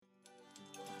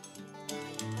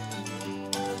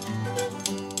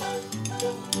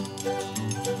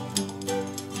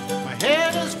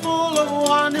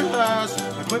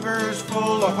river's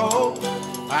full of hope.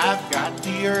 I've got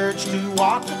the urge to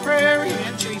walk the prairie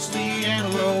and chase the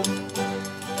antelope.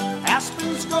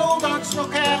 Aspen's gold on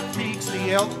snow-capped peaks,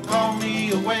 the elk call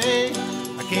me away.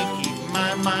 I can't keep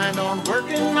my mind on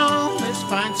working on this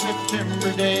fine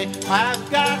September day.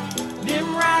 I've got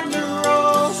Nimrod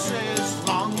neurosis,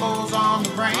 longbows on the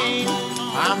brain.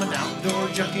 I'm an outdoor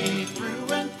junkie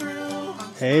through and through.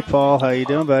 Hey, Paul. How you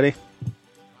doing, buddy?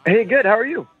 Hey, good. How are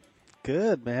you?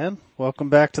 Good, man. Welcome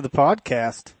back to the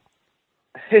podcast.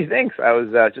 Hey, thanks. I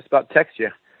was just about to text you.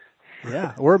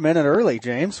 Yeah, we're a minute early,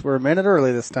 James. We're a minute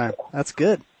early this time. That's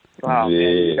good. Wow, man,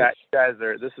 you guys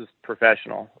are. This is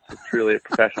professional. This is truly a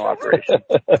professional operation.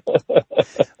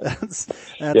 That's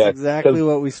exactly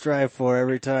what we strive for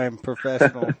every time.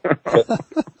 Professional.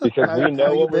 Because we know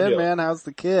how you what we're been, doing. man? How's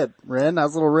the kid, Ren?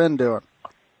 How's little Ren doing?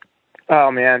 Oh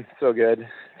man, so good,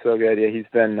 so good. Yeah, he's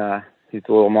been. He's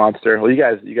a little monster. Well, you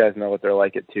guys know what they're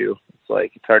like it too.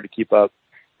 It's hard to keep up.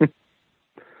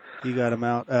 You got him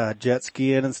out jet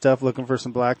skiing and stuff, looking for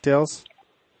some blacktails.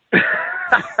 I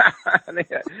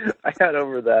got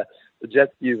over the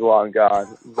jet ski's long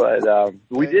gone, but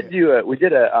we did an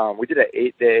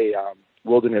 8-day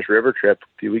wilderness river trip a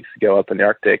few weeks ago up in the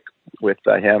Arctic with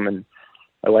him and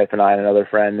my wife and I and another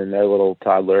friend and their little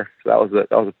toddler. So that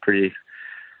was a pretty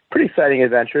exciting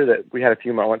adventure that we had a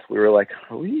few moments we were like,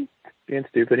 are we being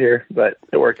stupid here? But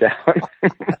it worked out.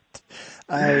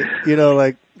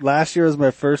 Like last year was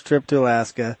my first trip to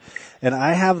Alaska, and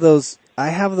I have those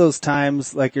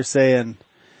times, like you're saying,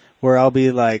 where I'll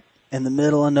be like in the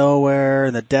middle of nowhere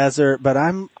in the desert, but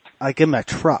I'm like in my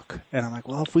truck, and I'm like,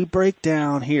 well, if we break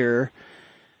down here,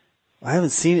 I haven't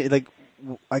seen it. Like,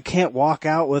 I can't walk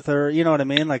out with her. You know what I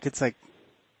mean? Like, it's like,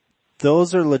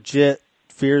 those are legit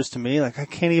fears to me. Like, I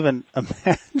can't even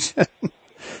imagine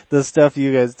the stuff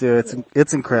you guys do.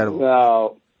 It's incredible.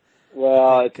 No.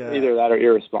 Well, it's either that or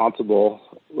irresponsible.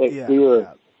 Like, yeah, we were,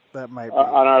 that might be.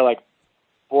 on our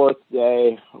fourth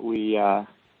day, we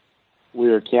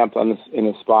were camped in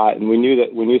a spot, and we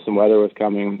knew some weather was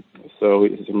coming,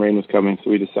 some rain was coming,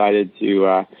 so we decided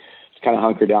to just kind of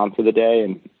hunker down for the day.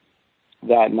 And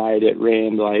that night it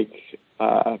rained I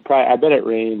bet it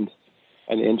rained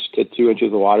an inch to 2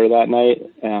 inches of water that night.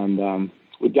 And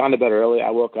we'd gone to bed early.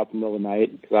 I woke up in the middle of the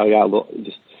night because I got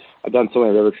I've done so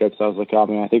many river trips. I was like, oh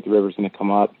man, I think the river's going to come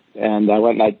up. And I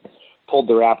went and I pulled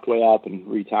the raft way up and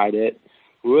retied it.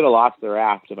 We would have lost the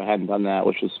raft if I hadn't done that,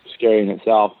 which was scary in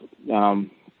itself,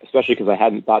 especially because I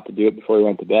hadn't thought to do it before we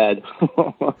went to bed.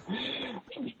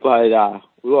 But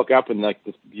we woke up and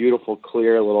this beautiful,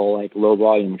 clear little low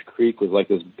volume creek was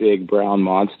this big brown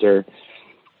monster.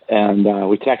 And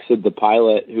we texted the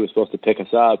pilot who was supposed to pick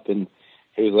us up, and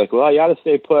he was like, well, you got to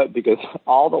stay put because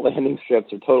all the landing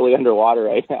strips are totally underwater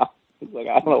right now. He's like,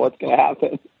 I don't know what's going to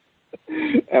happen.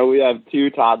 And we have two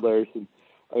toddlers. And,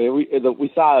 I mean,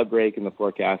 we saw a break in the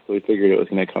forecast, so we figured it was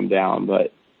going to come down.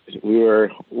 But we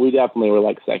definitely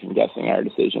were second guessing our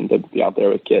decision to be out there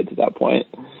with kids at that point.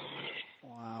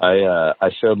 Wow.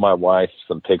 I showed my wife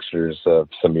some pictures of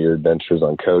some of your adventures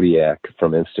on Kodiak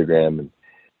from Instagram, and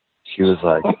she was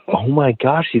like, oh my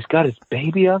gosh, he's got his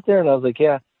baby out there. And I was like,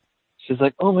 yeah. She's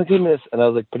like, oh my goodness. And I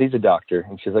was like, but he's a doctor.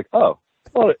 And she's like, oh,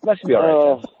 well, that should be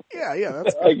all right. Yeah,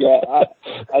 that's I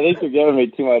think you're giving me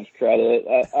too much credit.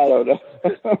 I don't know.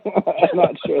 I'm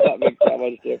not sure that makes that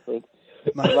much difference.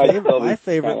 My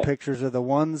favorite pictures are the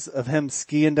ones of him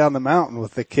skiing down the mountain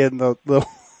with the kid in the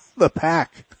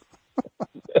pack.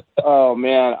 Oh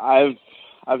man, I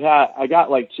got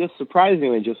just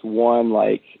surprisingly just one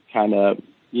kind of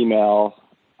email.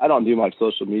 I don't do much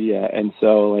social media, and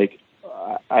so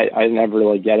I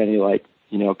never get any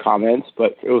comments,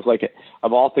 but it was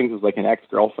of all things, it was an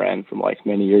ex-girlfriend from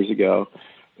many years ago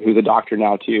who's a doctor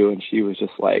now too. And she was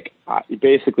just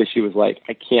basically she was like,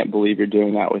 I can't believe you're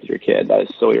doing that with your kid. That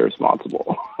is so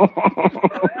irresponsible.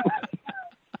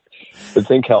 But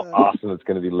think how awesome it's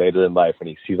going to be later in life when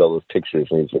he sees all those pictures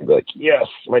and he's going to be like, yes,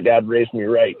 my dad raised me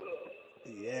right.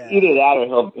 Yeah. Either that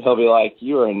or he'll be like,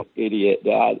 you're an idiot,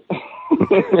 Dad.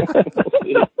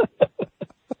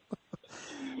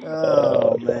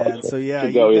 Oh man. So yeah,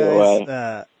 you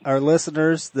guys, our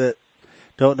listeners that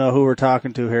don't know who we're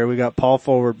talking to here, we got Paul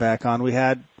Forward back on. We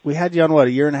had you on a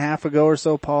year and a half ago or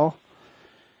so, Paul?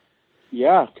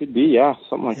 Yeah, could be,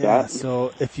 something like that.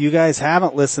 So if you guys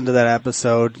haven't listened to that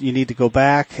episode, you need to go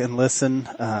back and listen.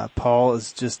 Paul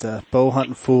is just a bow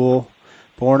hunting fool,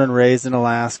 born and raised in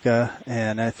Alaska,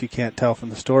 and if you can't tell from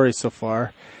the story so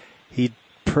far, he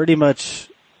pretty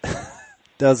much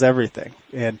does everything.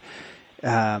 And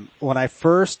when I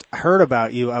first heard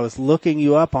about you, I was looking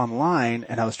you up online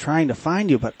and I was trying to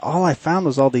find you, but all I found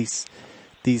was all these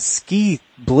these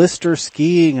blister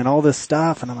skiing and all this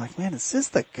stuff. And I'm like, man, is this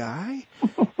the guy?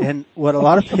 And what a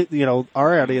lot of people,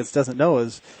 our audience doesn't know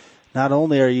is not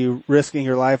only are you risking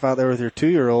your life out there with your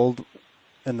 2-year-old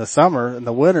in the summer, in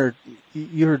the winter,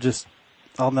 you're just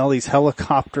on all these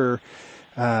helicopter,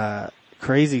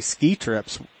 crazy ski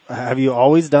trips. Have you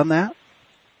always done that?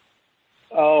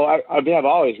 Oh, I've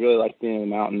always really liked being in the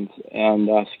mountains, and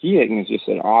skiing is just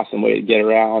an awesome way to get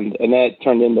around. And then it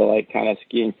turned into like kind of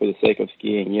skiing for the sake of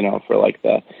skiing, for like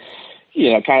the,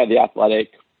 kind of the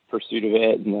athletic pursuit of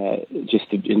it and just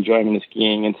the enjoyment of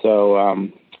skiing. And so,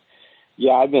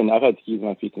 I've had skis on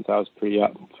my feet since I was pretty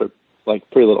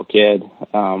little kid.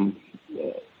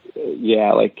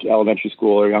 Like elementary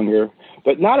school or younger,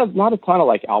 but not a ton of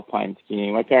like alpine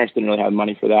skiing. My parents didn't really have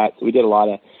money for that, so we did a lot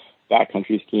of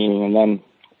backcountry skiing. And then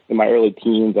in my early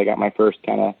teens, I got my first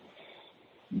kind of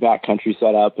backcountry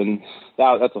setup, and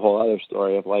that's a whole other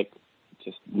story of like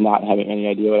just not having any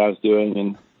idea what I was doing.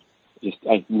 And just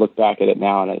I look back at it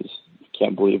now, and I just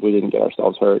can't believe we didn't get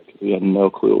ourselves hurt because we had no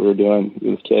clue what we were doing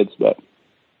as kids. But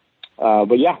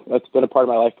yeah, that's been a part of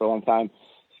my life for a long time.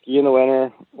 Ski in the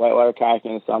winter, whitewater kayaking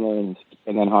in the summer, and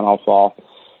then hunt all fall.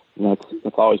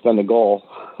 That's always been the goal.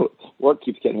 Work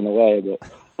keeps getting in the way, but.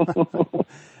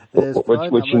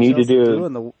 What you need to do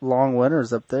in the long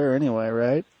winters up there anyway,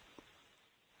 right?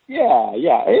 Yeah.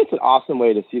 It's an awesome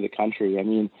way to see the country. I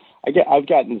mean, I've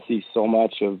gotten to see so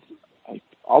much of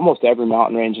almost every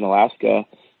mountain range in Alaska,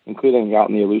 including out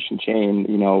in the Aleutian chain,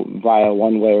 via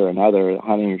one way or another,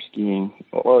 hunting or skiing,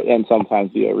 and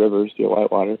sometimes via rivers, via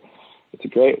whitewater. It's a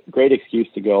great excuse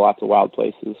to go lots of wild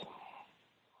places.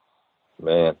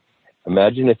 Man,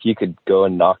 imagine if you could go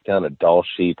and knock down a Dall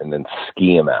sheep and then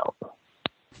ski him out.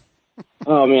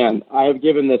 Oh man, I have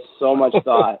given this so much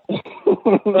thought.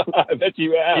 I bet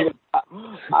you have.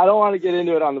 I don't want to get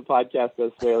into it on the podcast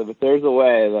necessarily, but there's a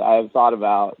way that I have thought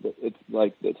about that it's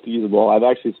feasible. I've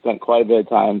actually spent quite a bit of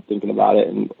time thinking about it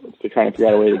and trying to figure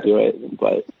out a way to do it.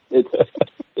 But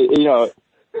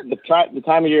the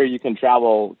time of year you can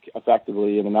travel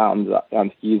effectively in the mountains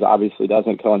on skis obviously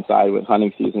doesn't coincide with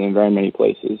hunting season in very many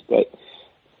places, but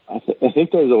I think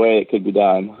there's a way it could be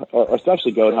done, or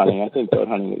especially goat hunting. I think goat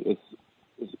hunting is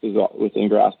within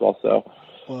grasp also.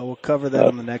 Well, we'll cover that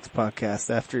on the next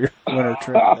podcast after your winter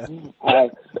trip.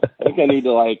 I think I need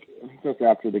to look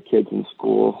after the kids in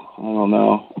school. I don't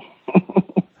know.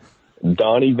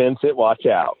 Donnie Vincent, watch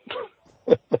out.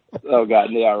 Oh God,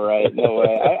 yeah, right. No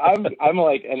way. I'm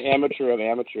like an amateur of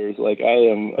amateurs. Like I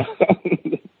am.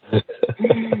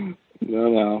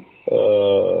 No.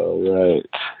 Oh, right.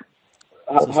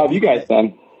 How have you guys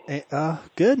been?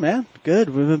 Good, man. Good.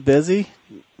 We've been busy.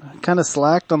 Kind of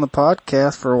slacked on the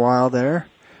podcast for a while there,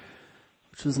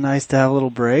 which was nice to have a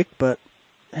little break, but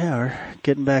yeah, we're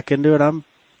getting back into it. I'm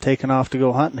taking off to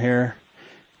go hunting here,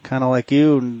 kind of like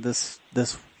you, and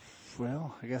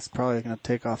well, I guess probably going to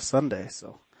take off Sunday,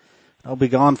 so I'll be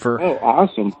gone for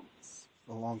awesome,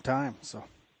 a long time. So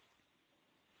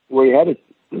where you headed?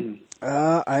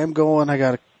 I am going. I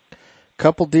got a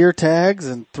couple deer tags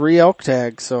and 3 elk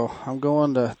tags, so I'm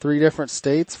going to 3 different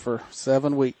states for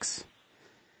 7 weeks.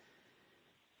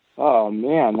 Oh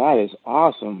man, that is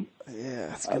awesome.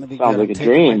 Yeah, it's going to be sounds good. Like I'm a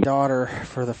taking dream. my daughter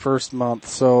for the first month,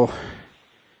 so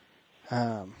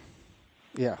so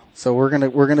we're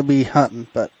gonna be hunting,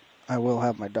 but I will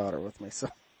have my daughter with me. So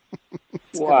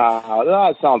wow,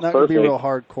 that sounds not perfect. Be real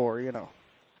hardcore,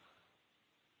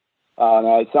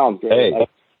 No, it sounds great. Hey.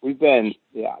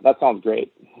 That sounds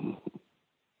great.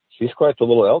 She's quite the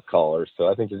little elk caller, so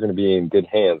I think you're going to be in good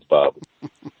hands, Bob.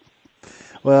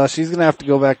 Well, she's going to have to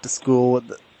go back to school.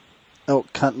 The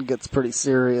elk hunting gets pretty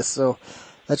serious, so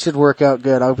that should work out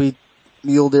good. I'll be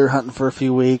mule deer hunting for a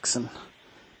few weeks, and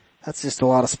that's just a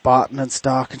lot of spotting and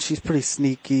stalking. She's pretty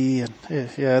sneaky, and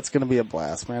yeah, it's going to be a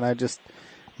blast, man.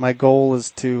 My goal is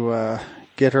to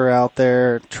get her out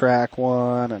there, track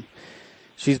one, and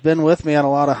she's been with me on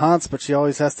a lot of hunts, but she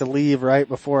always has to leave right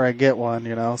before I get one,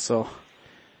 so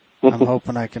I'm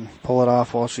hoping I can pull it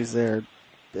off while she's there.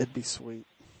 It'd be sweet.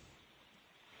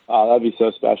 Oh, that'd be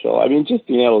so special. I mean, just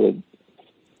being able to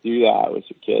do that with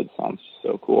your kids sounds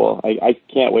so cool. I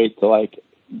can't wait to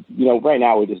right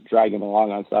now we just drag him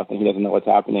along on stuff and he doesn't know what's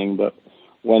happening, but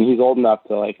when he's old enough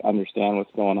to understand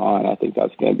what's going on, I think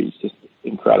that's going to be just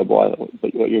incredible.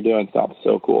 What you're doing sounds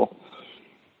so cool.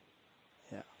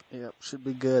 Yeah, should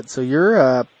be good. So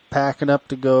you're packing up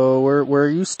to go. Where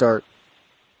you start?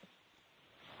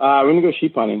 We're gonna go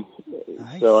sheep hunting.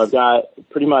 Nice. So I've got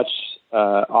pretty much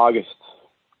August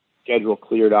schedule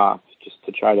cleared off just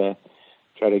to try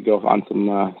to go on some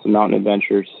mountain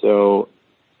adventures. So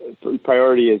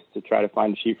priority is to try to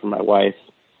find sheep for my wife.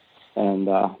 And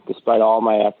despite all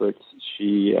my efforts,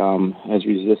 she has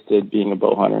resisted being a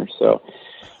bow hunter. So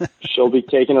she'll be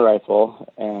taking a rifle.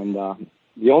 And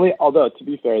although to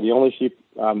be fair, the only sheep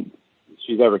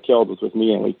she's ever killed was with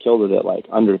me, and we killed it at like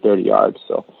under 30 yards.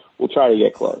 So we'll try to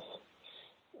get close.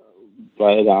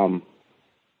 But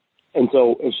and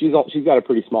so she's got a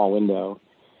pretty small window,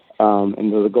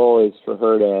 and the goal is for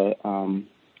her to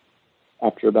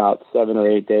after about 7 or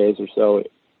 8 days or so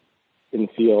in the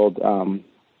field,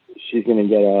 she's going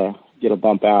to get a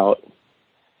bump out,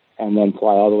 and then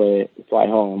fly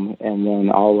home, and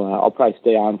then I'll probably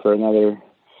stay on for another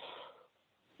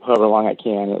however long I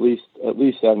can, at least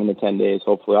 7 to 10 days.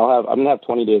 Hopefully, I'm going to have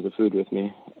 20 days of food with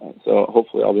me, so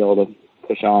hopefully I'll be able to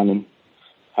push on and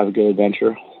have a good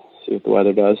adventure. See what the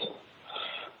weather does.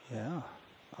 Yeah.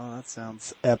 Oh, that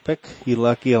sounds epic. You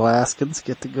lucky Alaskans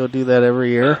get to go do that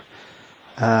every year.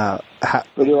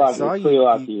 Pretty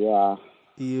lucky, yeah.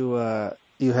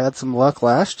 You had some luck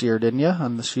last year, didn't you,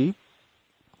 on the sheep?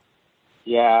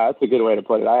 Yeah, that's a good way to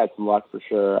put it. I had some luck for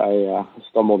sure. I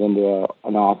stumbled into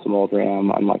an awesome old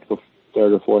ram on like the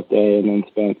 3rd or 4th day, and then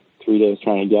spent 3 days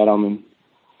trying to get them.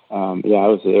 And it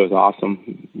was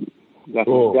awesome.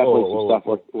 Definitely some stuff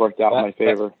worked out in my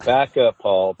favor. Back up,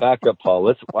 Paul.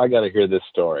 I got to hear this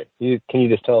story. Can you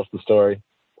just tell us the story?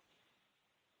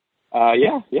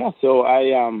 Yeah. So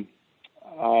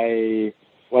I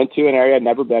went to an area I'd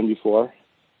never been before,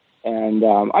 and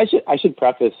I should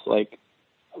preface, like,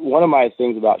 one of my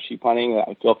things about sheep hunting that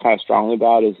I feel kind of strongly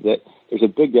about is that there's a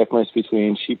big difference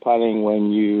between sheep hunting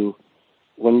when you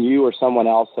or someone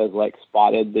else has like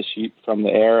spotted the sheep from the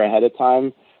air ahead of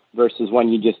time versus when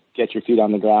you just get your feet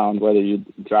on the ground, whether you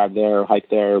drive there or hike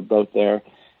there or boat there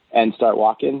and start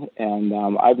walking. And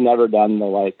I've never done the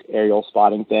like aerial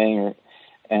spotting thing,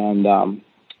 and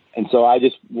so I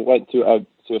just went to a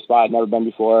spot I'd never been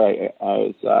before. I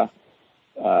was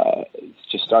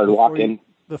just started walking.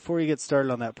 Before you get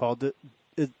started on that, Paul, do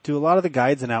a lot of the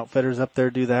guides and outfitters up there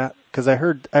do that? Because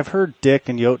I've heard Dick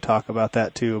and Yote talk about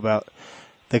that too, about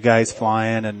the guys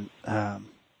flying, and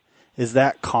is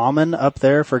that common up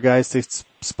there for guys to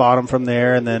spot them from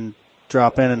there and then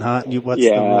drop in and hunt? What's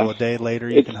the rule? A day later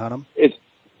you can hunt them?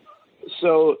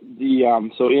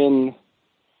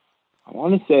 I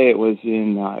want to say it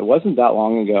wasn't that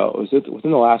long ago. It was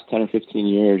within the last 10 or 15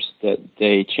 years that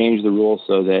they changed the rules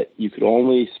so that you could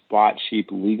only spot sheep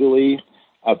legally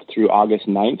up through August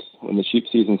 9th, when the sheep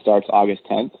season starts August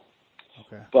 10th.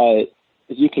 Okay. But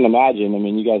as you can imagine, I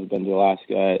mean, you guys have been to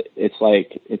Alaska.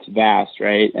 It's vast,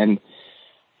 right? And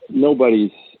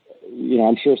nobody's,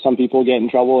 I'm sure some people get in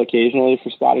trouble occasionally for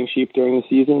spotting sheep during the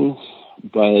season,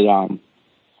 but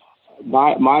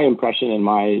my impression and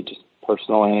my just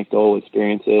personal anecdotal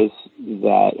experience is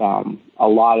that a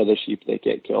lot of the sheep that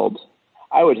get killed,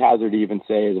 I would hazard to even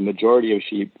say the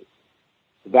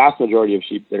vast majority of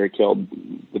sheep that are killed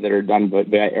that are done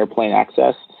by airplane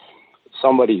access,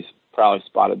 somebody's probably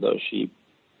spotted those sheep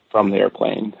from the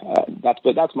airplane.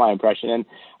 That's my impression, and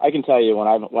I can tell you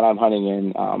when I'm hunting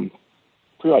in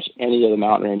pretty much any of the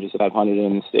mountain ranges that I've hunted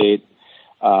in the state,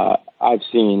 I've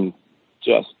seen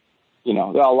just there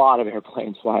are a lot of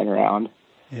airplanes flying around.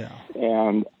 Yeah.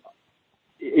 And,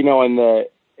 in the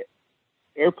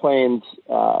airplanes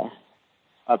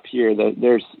up here,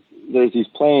 there's these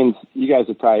planes, you guys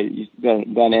have probably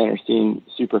been in or seen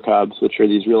Super Cubs, which are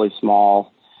these really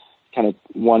small, kind of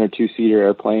 1 or 2 seater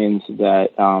airplanes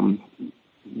that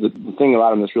the thing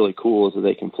about them that's really cool is that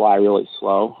they can fly really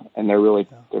slow, and they're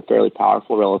fairly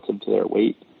powerful relative to their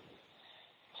weight.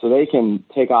 So they can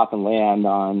take off and land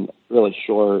on really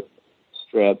short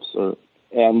strips,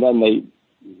 and then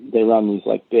they run these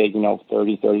like big,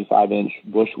 30, 35 inch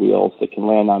bush wheels that can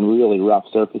land on really rough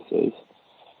surfaces.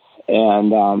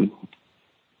 And,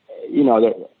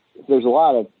 there's a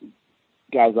lot of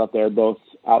guys out there, both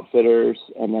outfitters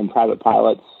and then private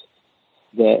pilots,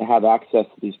 that have access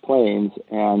to these planes,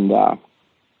 and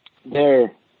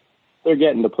they're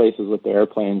getting to places with their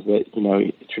airplanes that,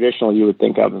 traditionally you would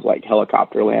think of as like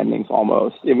helicopter landings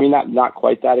almost. I mean, not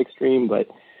quite that extreme, but,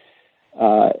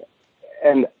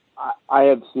 and I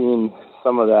have seen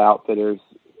some of the outfitters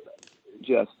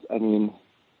just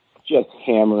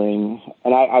hammering.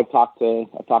 And I've talked to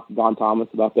Don Thomas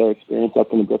about their experience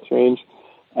up in the Brooks Range,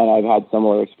 and I've had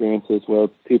similar experiences where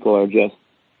people are just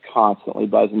constantly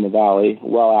buzzing the valley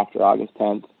well after August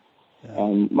 10th. Yeah.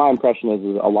 And my impression is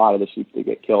a lot of the sheep that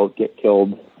get killed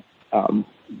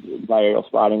by aerial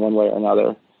spotting one way or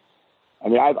another. I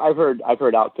mean, I've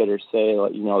heard outfitters say,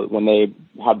 when they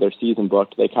have their season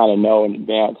booked, they kind of know in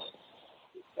advance,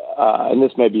 and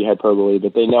this may be hyperbole,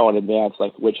 but they know in advance,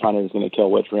 like, which hunter is going to kill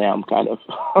which ram, kind of.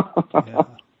 Yeah.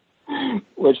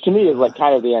 which to me is like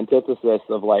kind of the antithesis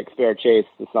of like fair chase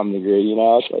to some degree, you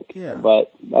know. It's like, Yeah.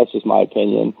 But that's just my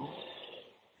opinion.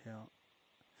 Yeah.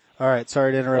 All right.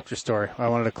 Sorry to interrupt your story. I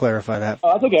wanted to clarify that.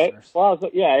 Oh, that's okay. Well, no,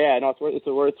 it's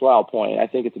a worthwhile point. I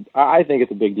think it's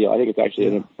a big deal. I think it's actually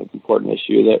an important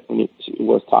issue that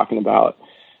worth talking about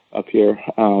up here.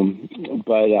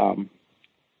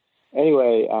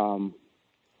 Anyway,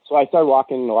 so I started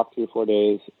walking. I walked 3 or 4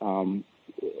 days.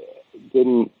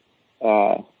 Didn't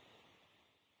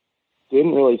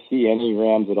really see any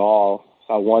rams at all.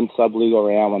 Saw one sublegal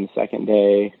ram on the second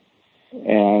day,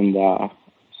 and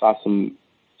saw some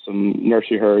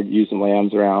nursery herd using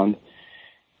lambs around.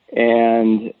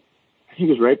 And I think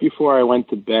it was right before I went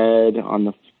to bed on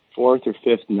the 4th or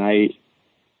 5th night,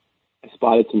 I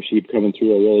spotted some sheep coming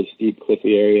through a really steep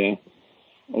cliffy area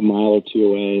a mile or 2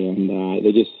 away, and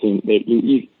they just seemed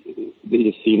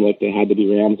like they had to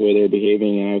be rams the way they were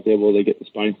behaving. And I was able to get the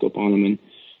spotting scope on them and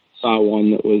saw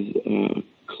one that was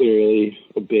clearly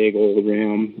a big old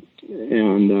ram,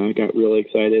 and got really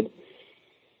excited.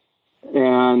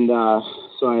 And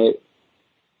so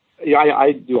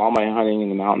I do all my hunting in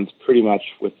the mountains pretty much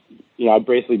with, I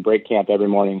basically break camp every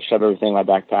morning, shove everything in my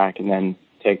backpack, and then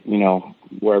take,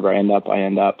 wherever I end up.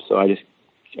 So I just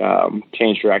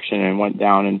changed direction and went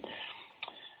down, and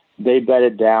they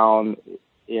bedded down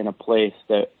in a place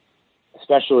that,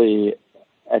 especially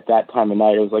at that time of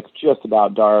night, it was like just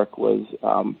about dark, was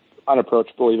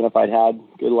unapproachable even if I'd had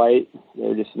good light. They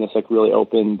were just in this like really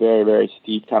open, very, very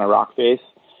steep kind of rock face.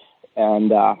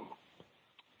 And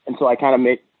so I kind of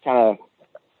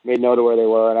made note of where they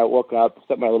were, and I woke up,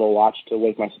 set my little watch to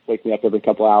wake me up every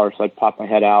couple hours, so I'd pop my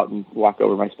head out and walk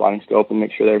over my spotting scope and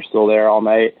make sure they were still there all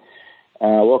night.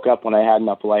 And I woke up when I had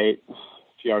enough light, a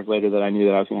few hours later, that I knew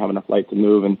that I was going to have enough light to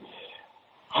move, and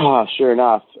sure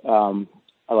enough, I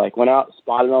went out,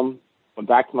 spotted them, went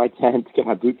back to my tent to get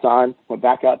my boots on, went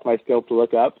back out to my scope to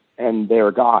look up, and they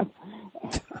were gone.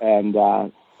 And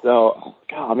so,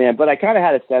 God, man, but I kind of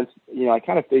had a sense, I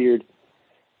kind of figured,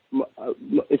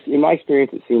 in my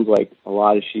experience, it seems like a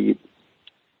lot of sheep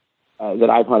that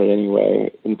I've hunted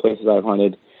anyway, in places I've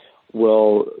hunted,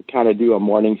 will kind of do a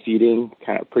morning feeding,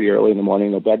 kind of pretty early in the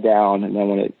morning. They'll bed down, and then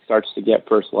when it starts to get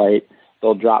first light,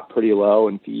 they'll drop pretty low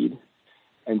and feed.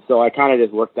 And so I kind of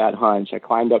just worked that hunch. I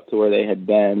climbed up to where they had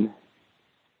been,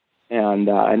 and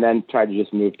then tried to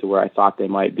just move to where I thought they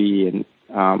might be. And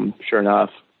sure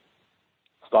enough,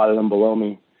 spotted them below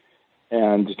me,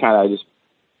 and just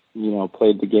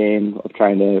played the game of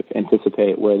trying to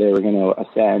anticipate where they were going to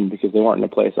ascend, because they weren't in a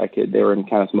place they were in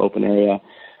kind of some open area.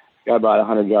 Got about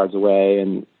 100 yards away,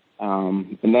 and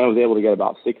then I was able to get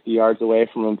about 60 yards away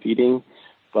from them feeding,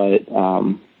 but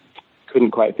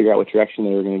couldn't quite figure out what direction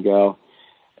they were going to go.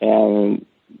 And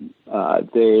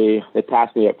they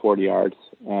passed me at 40 yards,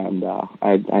 and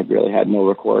I really had no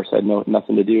recourse. I had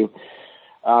nothing to do.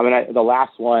 And the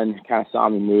last one kind of saw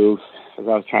me move as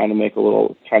I was trying to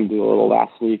do a little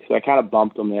last sneak. So I kind of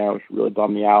bumped them there, which really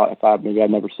bummed me out. I thought maybe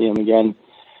I'd never see them again.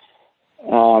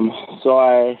 So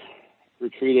I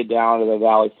retreated down to the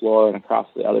valley floor and across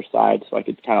the other side so I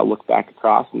could kind of look back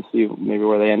across and see maybe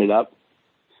where they ended up.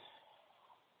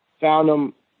 Found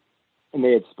them, and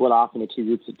they had split off into 2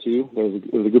 groups of 2. There was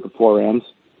a group of 4 rams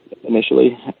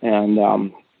initially, and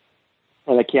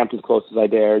I camped as close as I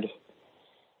dared.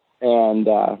 And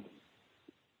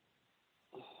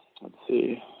let's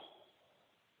see.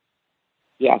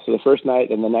 Yeah, so the first night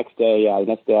and the next day I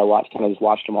watched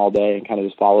them all day and kind of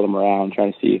just followed them around,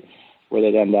 trying to see where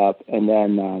they'd end up. And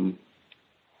then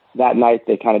that night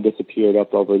they kind of disappeared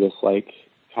up over this like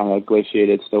kind of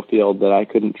glaciated snowfield that I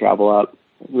couldn't travel up,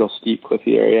 real steep,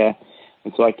 cliffy area.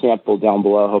 And so I camped down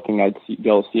below, hoping I'd be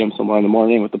able to see them somewhere in the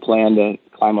morning, with the plan to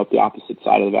climb up the opposite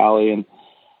side of the valley and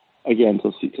again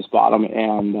to spot them.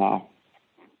 And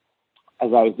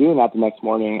as I was doing that the next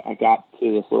morning, I got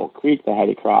to this little creek that I had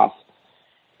to cross.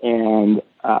 And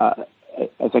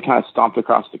as I kind of stomped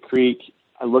across the creek,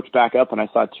 I looked back up and I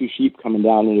saw 2 sheep coming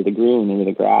down into the green, into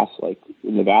the grass, like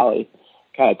in the valley,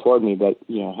 kind of toward me, but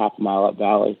half a mile up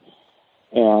valley.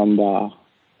 And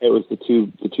it was the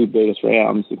two biggest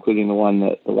rams, including the one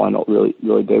really,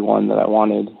 really big one that I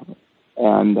wanted.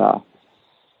 And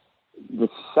the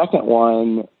second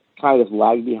one kind of just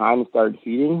lagged behind and started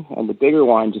feeding, and the bigger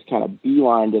one just kind of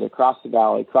beelined it across the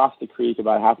valley, across the creek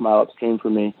about a half mile upstream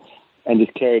from me, and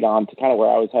just carried on to kind of where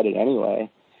I was headed anyway.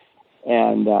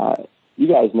 And you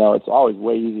guys know it's always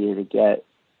way easier to get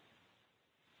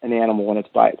an animal when it's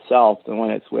by itself than when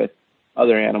it's with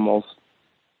other animals.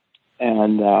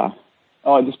 And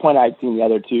at this point I'd seen the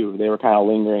other 2. They were kind of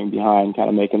lingering behind, kind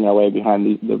of making their way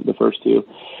behind the first 2.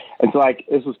 And so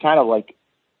this was kind of like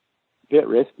bit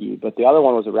risky, but the other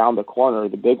one was around the corner.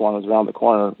 The big one was around the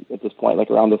corner at this point, like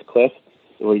around this cliff.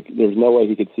 So there's no way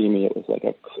he could see me. It was like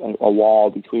a wall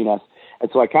between us.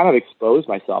 And so I kind of exposed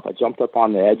myself. I jumped up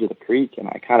on the edge of the creek, and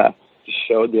I kind of just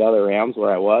showed the other rams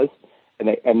where I was.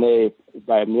 And they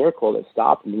by a miracle, they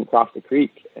stopped and didn't cross the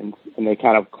creek, and they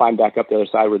kind of climbed back up the other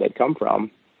side where they'd come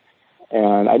from.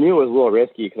 And I knew it was a little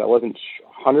risky because I wasn't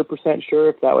 100% sure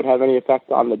if that would have any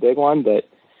effect on the big one, but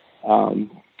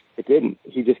it didn't.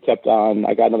 He just kept on.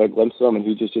 I got another glimpse of him, and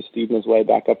he just speeding his way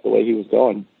back up the way he was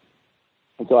going.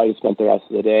 And so I just spent the rest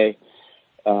of the day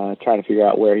trying to figure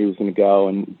out where he was going to go,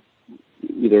 and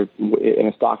either in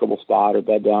a stockable spot or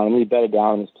bed down. And he bedded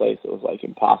down in this place. It was like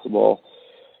impossible.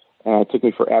 And it took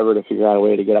me forever to figure out a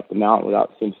way to get up the mountain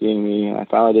without him seeing me. And I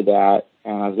finally did that,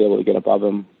 and I was able to get above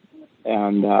him.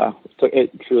 And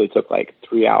it truly took like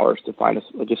 3 hours to find us,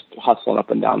 just hustling up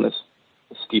and down this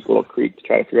steep little creek to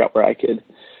try to figure out where I could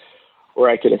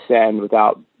ascend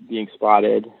without being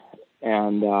spotted.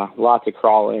 And lots of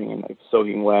crawling and like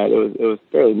soaking wet. It was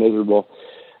fairly miserable.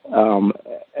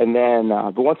 And then,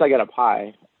 but once I got up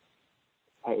high,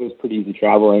 it was pretty easy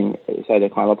traveling. I decided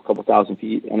to climb up a couple thousand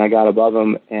feet, and I got above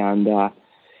him. And the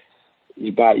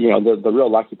real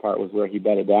lucky part was where he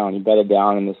bedded down. He bedded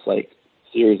down in this like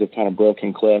series of kind of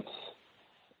broken cliffs,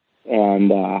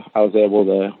 and I was able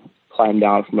to climb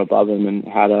down from above him and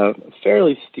had a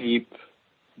fairly steep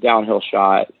downhill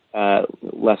shot at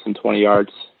less than 20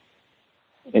 yards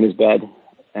in his bed,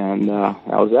 and that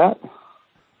was that.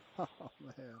 Oh,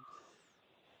 man.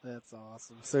 That's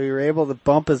awesome. So you were able to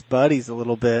bump his buddies a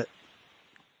little bit.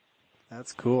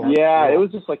 That's cool. Yeah, it was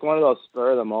just like one of those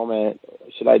spur of the moment.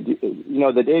 Should I do,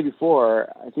 the day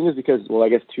before, I think it was because, well, I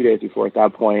guess 2 days before at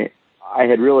that point, I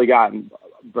had really gotten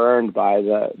burned by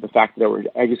the fact that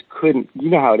I just couldn't,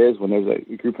 you know how it is when there's a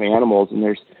group of animals and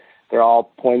they're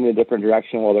all pointing in a different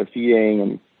direction while they're feeding,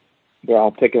 and they're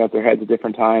all picking up their heads at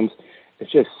different times.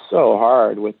 It's just so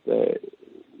hard with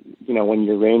when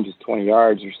your range is 20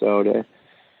 yards or so to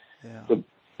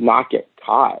not get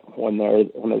caught when there's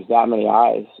that many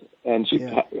eyes. And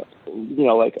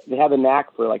like they have a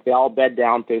knack for like they all bed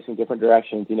down facing different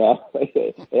directions.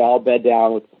 They all bed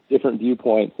down with different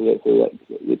viewpoints. So that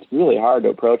it's really hard to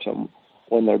approach them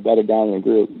when they're bedded down in a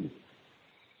group.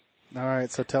 All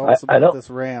right, so tell us about this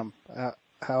ram.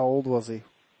 How old was he?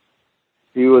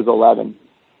 He was 11.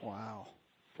 Wow.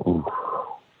 Ooh.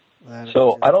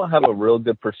 So I don't have a real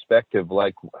good perspective,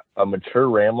 like a mature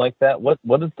ram like that. What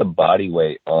is the body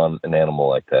weight on an animal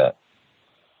like that?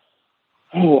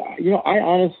 Oh, I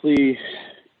honestly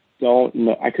don't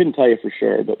know. I couldn't tell you for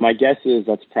sure, but my guess is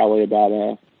that's probably about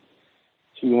a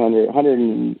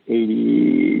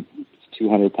 180,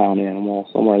 200-pound animal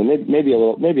somewhere. Maybe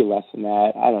maybe less than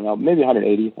that. I don't know. Maybe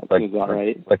 180. I think is about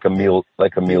right. Like a mule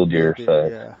deer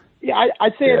size. Yeah. Yeah,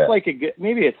 I'd say it's like a good.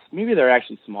 Maybe they're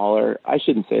actually smaller. I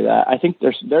shouldn't say that. I think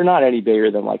they're not any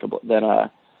bigger than than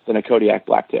a Kodiak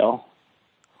blacktail.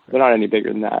 They're not any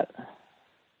bigger than that.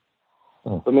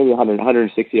 Oh. But maybe 100,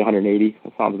 160, 180.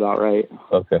 That sounds about right.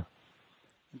 Okay.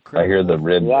 Incredible. I hear the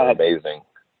ribs are amazing.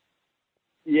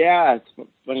 Yeah, it's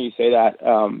funny you say that.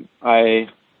 I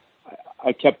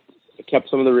kept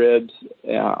some of the ribs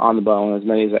on the bone, as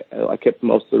many as I kept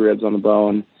most of the ribs on the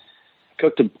bone.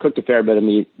 Cooked a fair bit of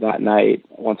meat that night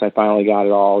once I finally got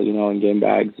it all, in game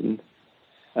bags. And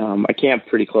I camped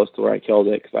pretty close to where I killed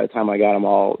it because by the time I got them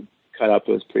all cut up,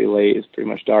 it was pretty late. It was pretty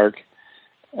much dark.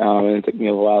 And it took me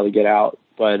a while to get out.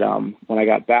 But when I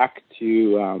got back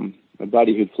to my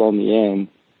buddy who'd flown me in,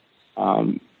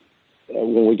 when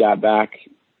we got back,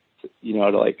 to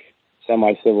like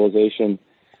semi-civilization,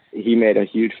 he made a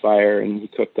huge fire and he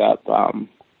cooked up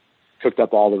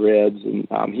all the ribs. And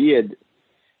he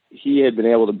had been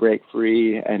able to break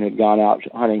free and had gone out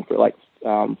hunting for like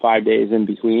 5 days in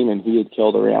between, and he had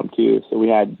killed a ram too. So we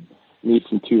had meat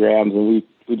from 2 rams, and we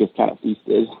just kind of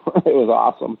feasted. It was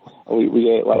awesome. We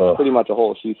ate like pretty much a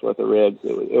whole sheep's worth of ribs.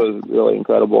 It was really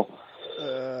incredible.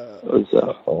 It was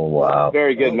wow,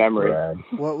 very good memory. Brad.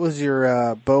 What was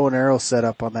your bow and arrow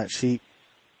setup on that sheep?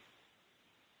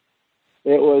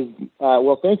 It was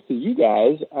well, thanks to you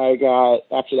guys. I got,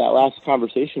 after that last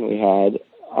conversation we had,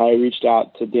 I reached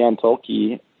out to Dan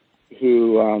Tolke,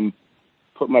 who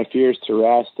put my fears to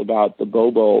rest about the bow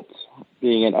bolt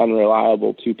being an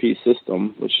unreliable 2-piece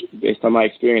system, which, based on my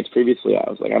experience previously, I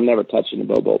was like, I'm never touching a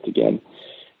bow bolt again.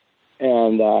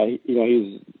 And,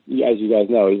 he's, as you guys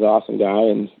know, he's an awesome guy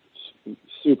and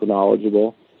super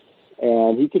knowledgeable.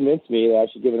 And he convinced me that I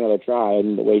should give it another try,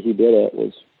 and the way he did it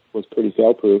was pretty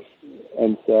fail-proof.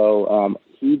 And so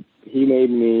he made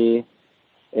me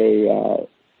a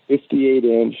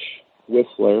 58-inch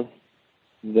Whistler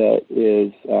that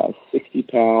is 60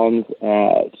 pounds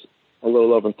at a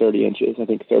little over 30 inches, I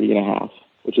think 30 and a half,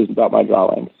 which is about my draw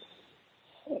length.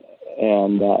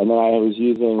 And then I was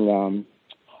using,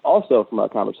 also from our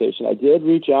conversation, I did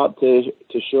reach out to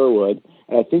Sherwood,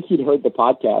 and I think he'd heard the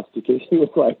podcast because he was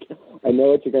like, I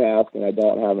know what you're going to ask, and I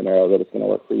don't have an arrow that it's going to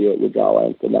work for you at your draw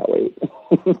length and that weight.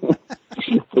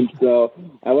 And so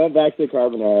I went back to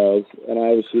carbon arrows, and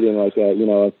I was shooting like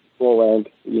a full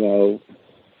length,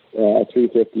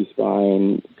 350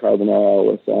 spine carbon arrow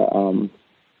with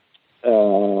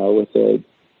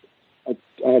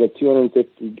I had a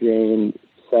 250 grain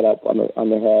setup on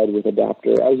the head with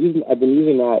adapter. I've been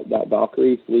using that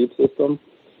Valkyrie sleeve system.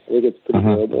 I think it's pretty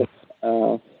durable.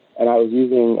 And I was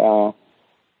using I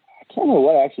can't remember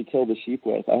what I actually killed the sheep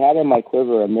with. I had in my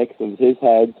quiver a mix of his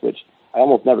heads, which I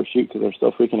almost never shoot because they're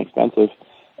so freaking expensive,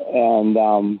 and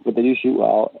but they do shoot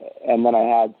well. And then I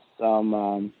had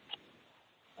some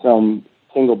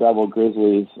single bevel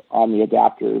grizzlies on the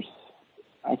adapters.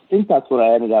 I think that's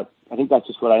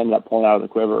just what I ended up pulling out of the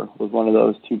quiver, was one of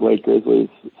those 2-blade grizzlies,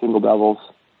 single bevels.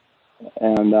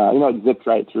 And, it zipped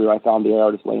right through. I found the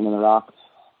arrow just laying in the rocks.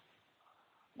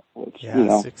 Which,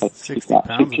 60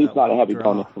 pounds. She's not a heavy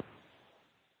bonus.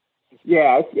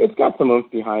 Yeah, it's got some oomph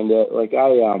behind it. Like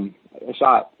I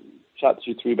shot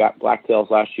through 3 blacktails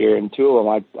last year, and 2 of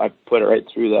them I put it right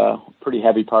through the pretty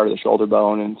heavy part of the shoulder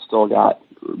bone and still got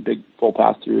big full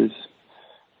pass-throughs.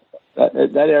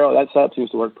 That arrow, that setup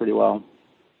seems to work pretty well.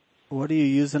 What are you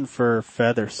using for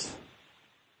feathers?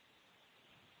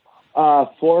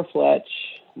 4 fletch,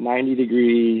 90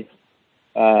 degree,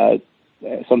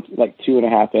 something like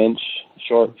 2.5 inch,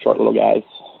 short little guys.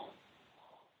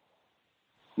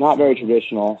 Not very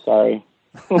traditional, sorry.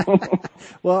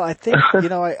 Well, I think,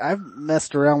 I've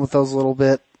messed around with those a little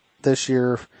bit this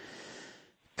year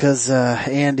because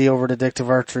Andy over at Addictive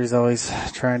Archery is always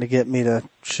trying to get me to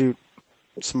shoot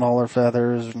smaller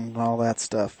feathers and all that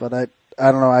stuff. But I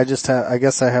don't know, I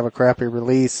guess I have a crappy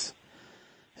release,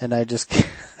 and I just can't.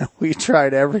 We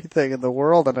tried everything in the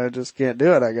world, and I just can't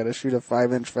do it. I got to shoot a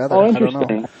 5-inch feather. Oh, I don't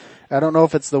know. I don't know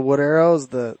if it's the wood arrows,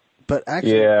 but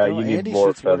actually, you need Andy more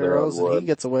shoots wood feather arrows, on wood. and he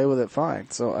gets away with it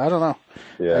fine. So I don't know.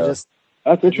 Yeah. That's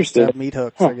I interesting. just have meat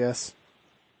hooks, I guess.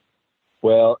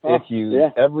 Well, if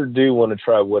you ever do want to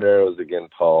try wood arrows again,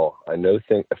 Paul, I know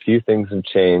a few things have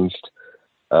changed.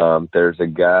 There's a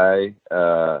guy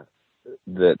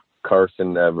that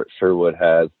Carson Everett Sherwood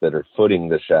has that are footing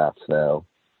the shafts now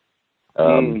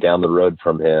down the road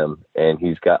from him, and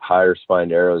he's got higher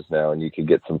spined arrows now, and you can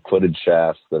get some footed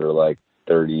shafts that are like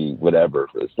 30 whatever,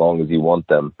 as long as you want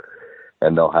them,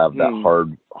 and they'll have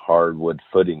that hardwood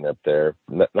footing up there.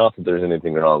 Not that there's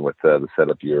anything wrong with the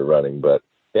setup you're running, but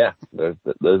yeah, there's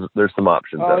some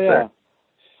options out there.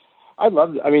 I'd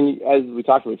love to. I mean, as we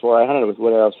talked before, I hunted with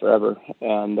wood arrows forever,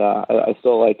 and I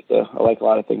still like a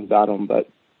lot of things about them, but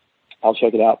I'll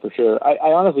check it out for sure.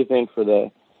 I honestly think for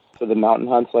the mountain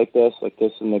hunts like this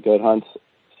and the goat hunts,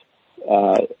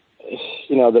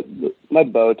 my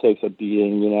bow takes a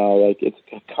beating. Like it's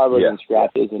covered in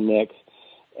scratches and nicks,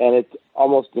 and it's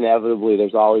almost inevitably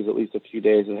there's always at least a few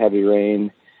days of heavy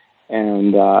rain,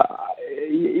 and I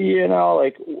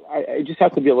just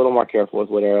have to be a little more careful with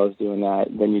wood arrows doing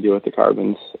that than you do with the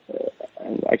carbons.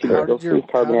 And I can those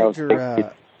carbon arrows.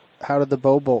 How did the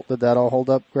bow bolt? Did that all hold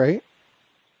up great?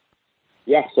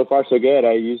 Yeah, so far so good.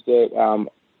 I used it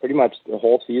pretty much the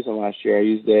whole season last year. I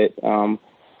used it on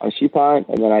sheep hunt,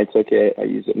 and then I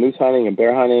used it moose hunting and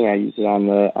bear hunting. I used it on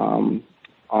the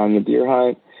deer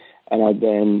hunt, and I've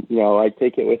been, I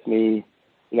take it with me.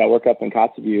 I work up in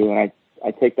Kotzebue, and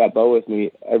I take that bow with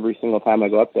me every single time I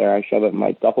go up there. I shove it in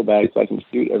my duffel bag so I can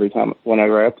shoot every time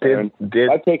whenever I'm up there.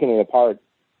 I've taken it apart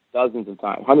dozens of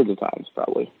times, hundreds of times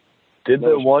probably. Did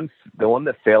the one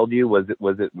that failed you, was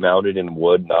it mounted in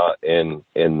wood, not in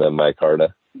the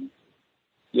micarta?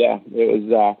 Yeah, it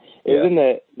was in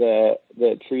the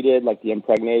treated, like the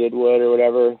impregnated wood or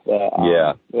whatever.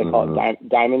 They call it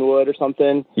diamond wood or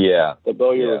something. Yeah. The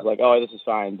bowyer was like, oh, this is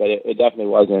fine, but it definitely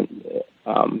wasn't.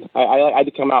 I had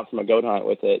to come out from a goat hunt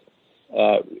with it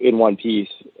in one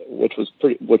piece, which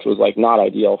was like not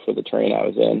ideal for the terrain I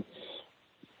was in,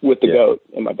 with the goat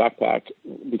in my backpack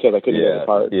because I couldn't get it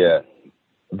apart. Yeah.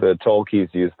 The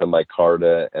Tolkies use the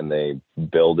micarta, and they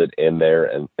build it in there,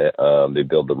 and they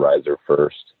build the riser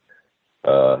first,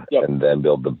 and then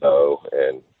build the bow,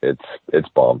 and it's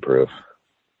bomb-proof.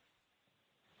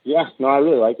 Yeah, no, I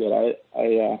really like it. I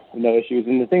have no issues.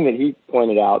 And the thing that he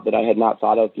pointed out that I had not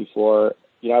thought of before,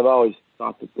 I've always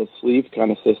thought that the sleeve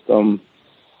kind of system,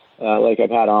 like I've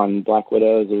had on Black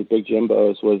Widows or Big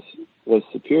Jimbos, was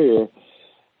superior.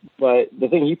 But the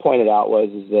thing he pointed out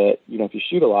is that, if you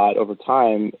shoot a lot over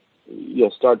time,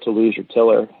 you'll start to lose your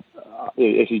tiller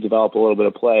if you develop a little bit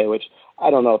of play, which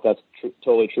I don't know if that's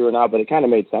totally true or not, but it kind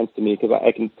of made sense to me because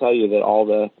I can tell you that all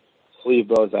the sleeve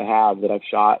bows I have that I've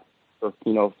shot for,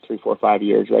 3, 4, 5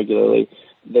 years regularly,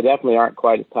 they definitely aren't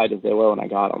quite as tight as they were when I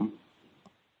got them.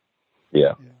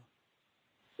 Yeah.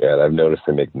 Yeah, and I've noticed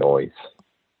they make noise.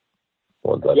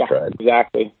 Ones I've tried.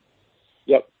 Exactly.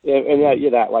 Yep.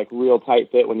 And that like real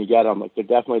tight fit when you get them, like they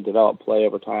definitely develop play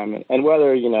over time. And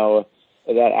whether,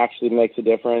 that actually makes a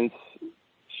difference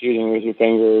shooting with your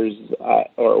fingers,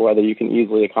 or whether you can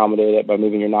easily accommodate it by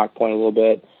moving your nock point a little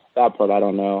bit, that part I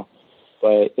don't know.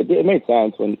 But it made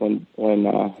sense when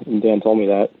Dan told me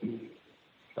that.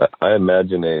 I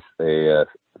imagine a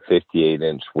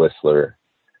 58-inch Whistler,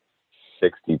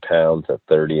 60 pounds at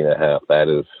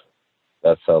 30.5.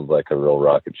 That sounds like a real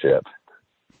rocket ship.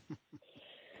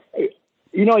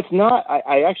 It's not.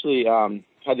 I actually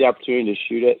had the opportunity to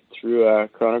shoot it through a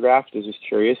chronograph. I was just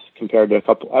curious compared to I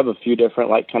have a few different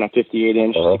like kind of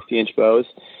 58-inch, 60-inch bows.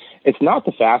 It's not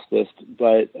the fastest,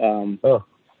 but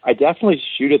I definitely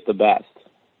shoot it the best.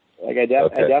 Like I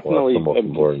definitely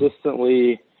am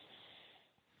consistently.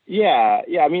 Yeah.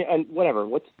 I mean, and whatever.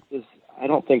 What's this? I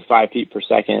don't think 5 feet per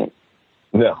second.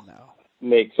 No.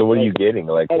 Makes. So what are you getting?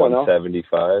 Like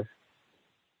 175?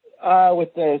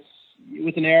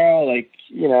 With an arrow, like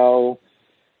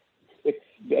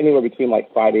anywhere between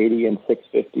like 580 and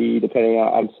 650, depending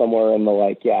on. I'm somewhere in the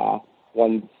low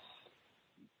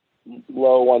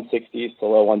 160s to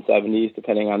low 170s,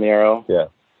 depending on the arrow. Yeah.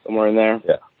 Somewhere in there.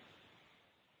 Yeah.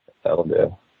 That'll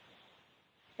do.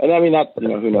 And I mean, that,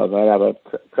 who knows? I have a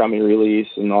crummy release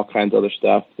and all kinds of other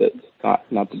stuff that's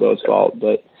not the bow's fault.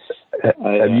 But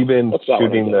have you been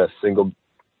shooting the single?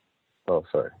 Oh,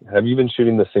 sorry. Have you been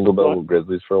shooting the single barrel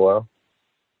grizzlies for a while?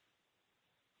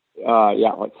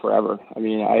 Yeah, like forever. I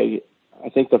mean, I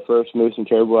think the first moose and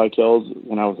caribou I killed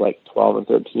when I was like 12 or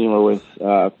 13 were with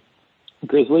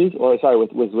grizzlies, with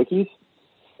wickies,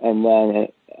 and then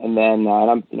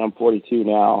I'm 42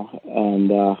 now, and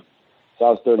so that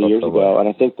was 30 years ago. And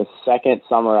I think the second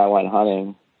summer I went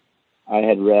hunting, I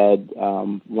had read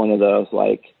one of those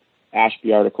like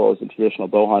Ashby articles in Traditional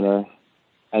Bow Hunter,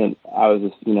 and I was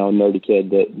this nerdy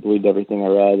kid that believed everything I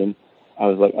read, and I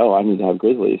was like, oh, I need to have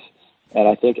grizzlies. And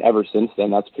I think ever since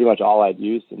then, that's pretty much all I'd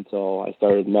used until I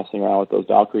started messing around with those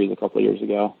Valkyries a couple of years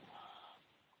ago.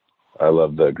 I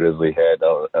love the grizzly head.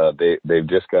 They've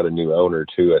just got a new owner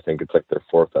too. I think it's like their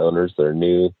fourth owners. Their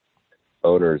new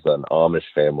owners, an Amish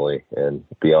family, and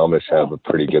the Amish have a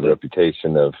pretty good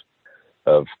reputation of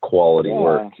quality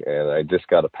work. And I just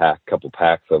got a couple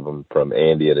packs of them from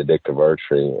Andy at Addictive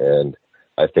Archery, and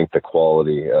I think the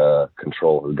quality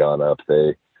control has gone up.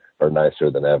 They are nicer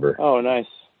than ever. Oh, nice.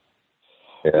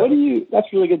 Yeah.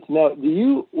 That's really good to know.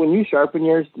 When you sharpen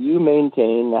yours, do you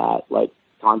maintain that like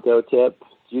Tonto tip?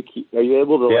 Are you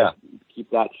able to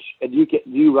keep that? Do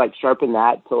you like sharpen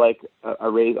that to like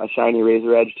a shiny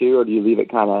razor edge too, or do you leave it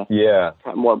kind of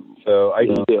more? So I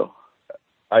do.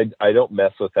 I don't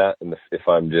mess with that if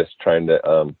I'm just trying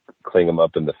to clean them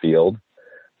up in the field,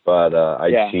 but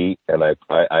I cheat, and I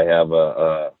have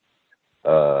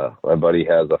my buddy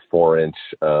has a 4-inch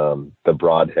the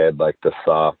broadhead, like the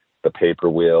paper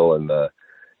wheel and the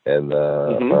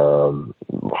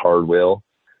hard wheel,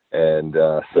 and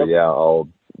I'll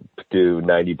do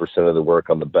 90% of the work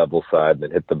on the bevel side, and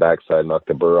then hit the back side, knock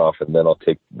the burr off, and then I'll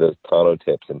take the Tonto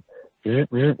tips and hit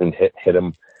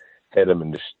them,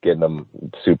 and just getting them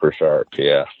super sharp.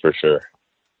 Yeah, for sure.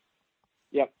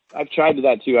 Yep, I've tried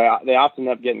that too. They often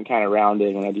end up getting kind of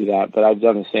rounded when I do that, but I've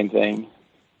done the same thing.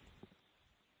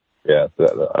 Yeah, they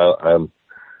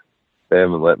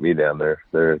haven't let me down.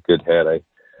 They're a good head.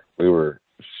 We were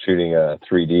shooting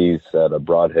 3Ds at a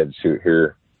broadhead shoot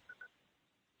here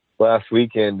last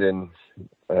weekend,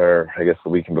 or I guess the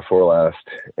weekend before last,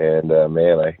 and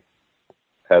I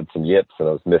had some yips, and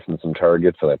I was missing some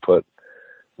targets, and I put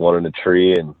one in a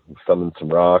tree and summoned some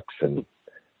rocks, and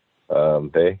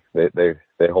they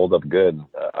hold up good.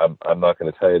 I'm not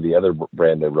going to tell you the other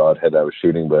brand of broadhead I was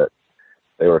shooting, but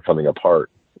they were coming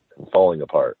apart and falling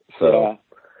apart. So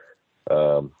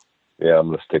I'm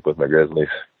going to stick with my grizzlies.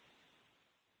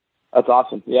 That's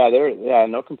awesome. Yeah,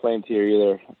 no complaints here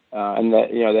either. And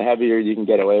the heavier you can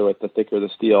get away with, the thicker the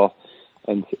steel.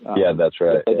 And that's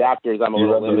right. The adapters, I'm a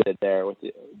little limited there with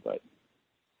it, but.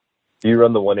 Do you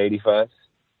run the 185s?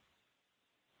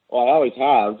 Well, I always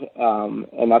have,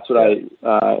 and that's what I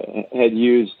had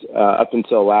used up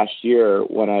until last year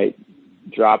when I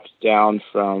dropped down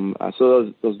from.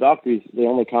 So those Valkyries, they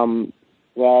only come.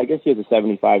 Well, I guess he has a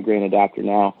 75 grain adapter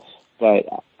now, but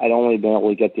I'd only been able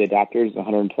to get the adapters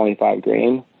 125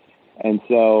 grain. And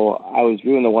so I was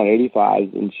doing the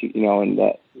 185s and shooting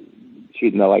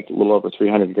the like a little over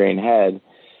 300 grain head.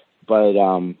 But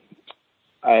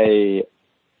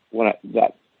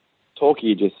that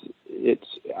Tolkien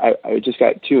I just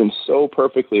got tuned so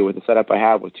perfectly with the setup I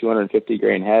have with 250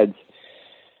 grain heads.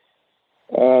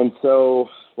 And so,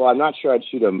 well, I'm not sure I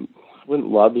wouldn't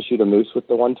love to shoot a moose with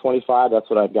the 125. That's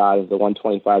what I've got is the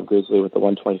 125 Grizzly with the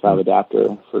 125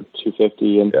 adapter for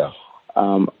 250. And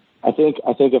I think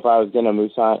if I was going to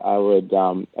moose hunt,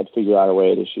 I'd figure out a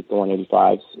way to shoot the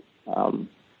 185s.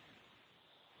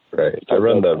 Right. I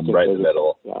run right in the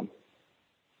middle. Yeah.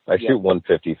 I shoot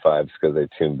 155s because they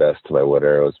tune best to my wood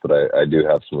arrows, but I do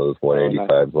have some of those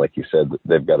 185s. Nice. Like you said,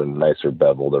 they've got a nicer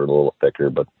bevel. They're a little thicker,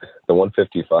 but the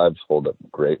 155s hold up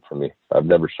great for me. I've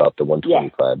never shot the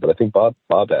 125, but I think Bob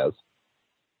has.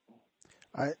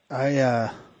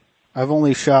 I've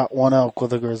only shot one elk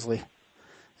with a Grizzly,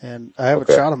 and I haven't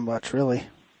shot him much really,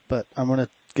 but I'm gonna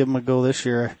give him a go this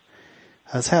year.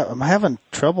 I'm having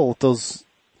trouble with those.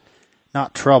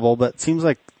 Not trouble, but it seems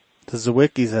like the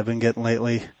Zwickis I've been getting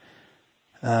lately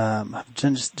have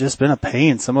just been a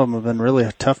pain. Some of them have been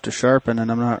really tough to sharpen, and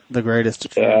I'm not the greatest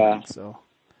at sharpening. So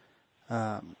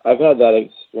I've had that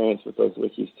experience with those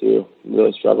Zwickis too.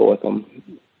 Really struggle with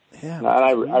them. Yeah, and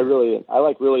I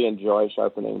really enjoy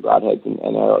sharpening broadheads and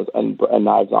arrows and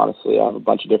knives. Honestly, I have a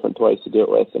bunch of different toys to do it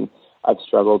with, and I've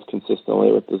struggled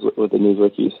consistently with the new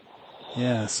Zwickis.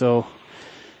 Yeah, so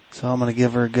I'm gonna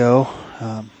give her a go.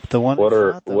 The one. What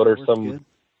are some? Good.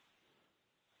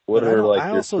 What are like I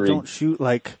your also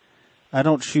three? I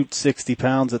don't shoot 60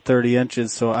 pounds at 30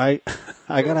 inches, so I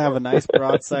gotta have a nice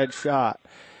broadside shot.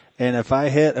 And if I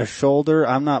hit a shoulder,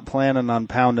 I'm not planning on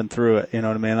pounding through it. You know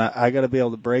what I mean? I gotta be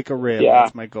able to break a rib. Yeah.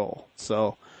 That's my goal.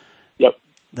 So.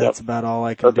 That's about all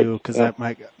I can do because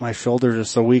my shoulders are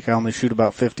so weak. I only shoot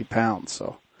about 50 pounds.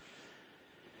 So.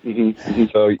 Mm-hmm.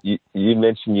 So you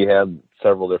mentioned you had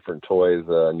several different toys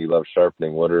and you love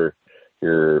sharpening. What are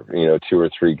your 2 or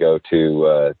 3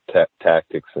 go-to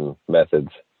tactics and methods?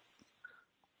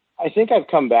 I think I've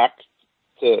come back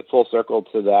to full circle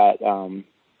to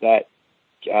that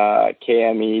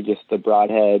KME, just the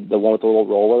broadhead, the one with the little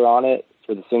roller on it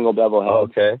for the single bevel head. Oh,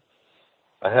 okay.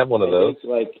 I have one of those.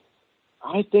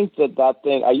 I think that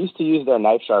thing, I used to use their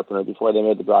knife sharpener before they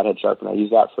made the broadhead sharpener. I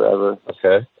used that forever.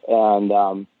 Okay. And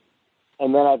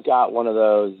then I've got one of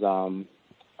those,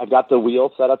 I've got the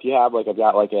wheel setup you have, like I've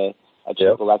got like a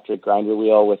cheap electric grinder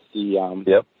wheel with the,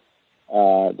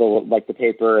 the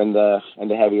paper and the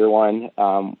heavier one.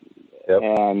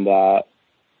 And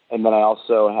then I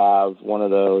also have one of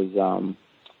those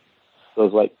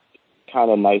like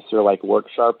kind of nicer, like work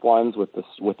sharp ones with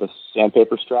the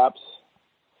sandpaper straps.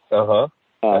 Uh-huh.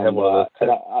 I have one of those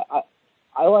too. And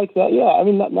I like that. Yeah. I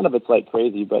mean, none of it's like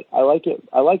crazy, but I like it.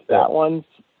 I like that one.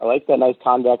 I like that nice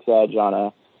convex edge on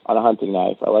a hunting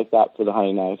knife. I like that for the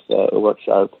hunting knife, the work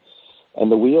sharp. And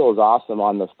the wheel is awesome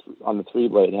on the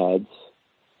 3-blade heads,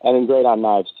 and then great on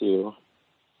knives too.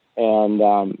 And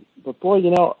but boy,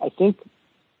 I think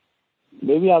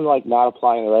maybe I'm like not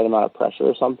applying the right amount of pressure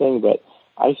or something, but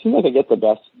I seem like I get the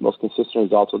best, most consistent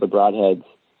results with the broadheads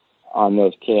on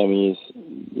those KMEs.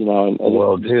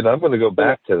 Well, dude, I'm going to go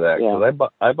back to that because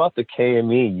I bought the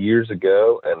KME years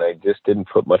ago, and I just didn't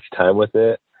put much time with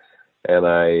it, and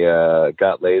I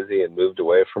got lazy and moved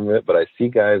away from it. But I see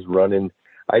guys running.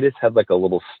 I just had like a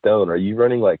little stone. Are you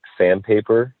running like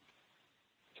sandpaper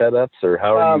setups, or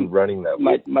how are you running that?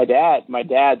 My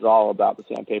dad's all about the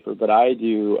sandpaper, but I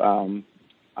do.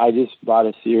 I just bought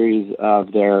a series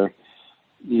of their.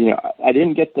 I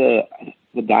didn't get the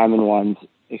diamond ones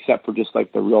except for just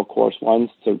like the real coarse ones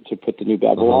to put the new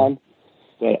bevel on.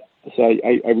 But so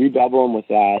I re-bevel them with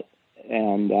that,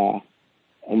 and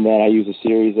then I use a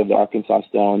series of the Arkansas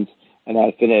stones, and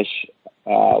I finish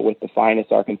with the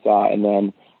finest Arkansas, and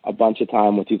then a bunch of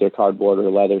time with either cardboard or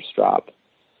leather strop.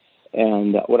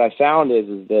 And what I found is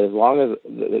that as long as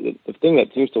the thing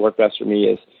that seems to work best for me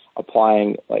is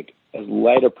applying like as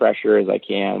light a pressure as I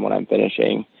can when I'm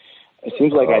finishing. It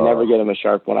seems like I never get them as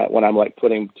sharp when I'm like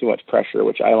putting too much pressure,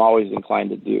 which I'm always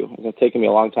inclined to do. It's taken me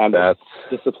a long time to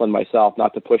discipline myself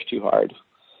not to push too hard.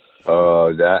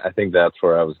 I think that's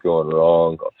where I was going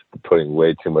wrong, putting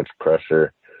way too much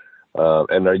pressure.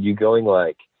 And are you going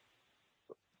like,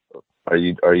 are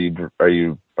you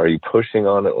pushing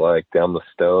on it like down the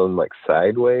stone like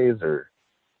sideways, or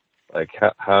like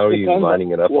how are you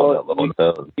lining it up on that little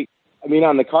stone? I mean,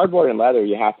 on the cardboard and leather,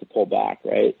 you have to pull back,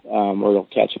 right? Or you'll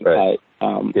catch them tight.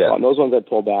 On those ones, I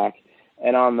pull back.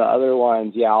 And on the other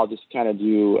ones, I'll just kind of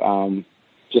do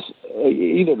just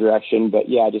either direction, but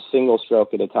yeah, just single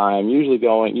stroke at a time.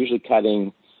 Usually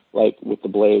cutting like with the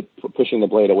blade, pushing the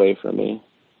blade away from me.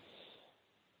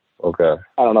 Okay.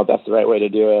 I don't know if that's the right way to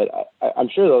do it. I'm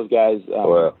sure those guys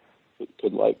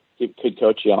could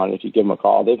coach you on it if you give them a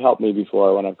call. They've helped me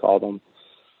before when I've called them.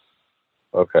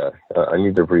 Okay, I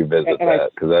need to revisit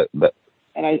that because that.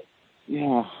 And I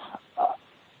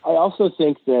also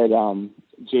think that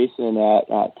Jason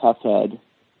at Toughhead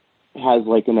has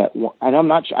like and I'm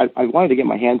not sure. I wanted to get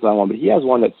my hands on one, but he has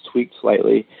one that's tweaked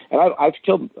slightly. And I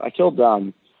killed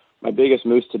my biggest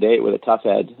moose to date with a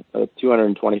Toughhead, a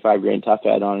 225 grain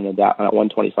Toughhead on a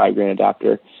 125 grain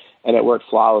adapter, and it worked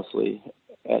flawlessly.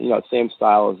 Same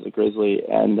style as the Grizzly.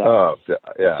 And I've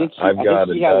got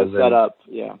a dozen. Set up.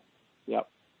 Yeah. Yep.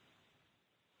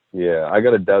 Yeah, I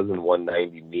got a dozen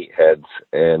 190 meatheads,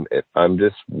 and I'm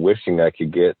just wishing I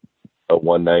could get a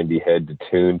 190 head to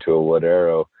tune to a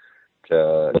Woodero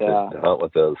to hunt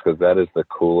with those, because that is the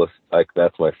coolest.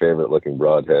 That's my favorite looking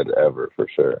broadhead ever, for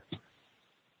sure.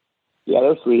 Yeah,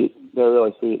 they're sweet. They're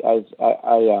really sweet. I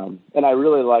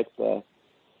really like the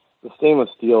stainless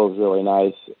steel is really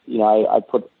nice. I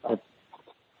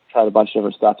tried a bunch of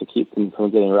different stuff to keep them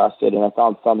from getting rusted, and I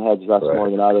found some heads rust more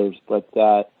than others, but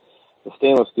the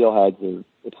stainless steel heads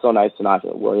it's so nice to not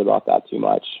worry about that too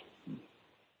much.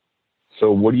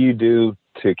 So what do you do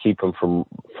to keep them from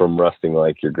rusting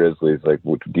like your Grizzlies? Like,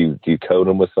 do you coat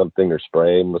them with something or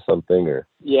spray them with something, or?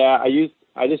 Yeah,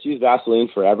 I just use Vaseline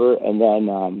forever, and then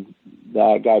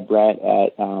that guy Brent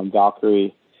at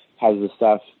Valkyrie has the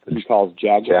stuff he calls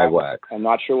Jagwax. I'm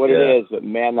not sure what it is, but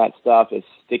man, that stuff is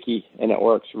sticky and it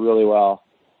works really well.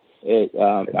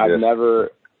 I've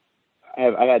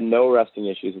had no rusting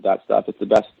issues with that stuff. It's the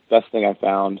best thing I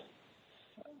found.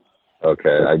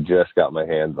 Okay, I just got my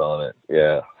hands on it.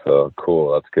 Yeah, so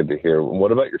cool. That's good to hear.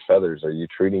 What about your feathers? Are you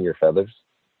treating your feathers?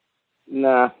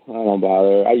 Nah, I don't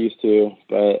bother. I used to,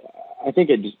 but I think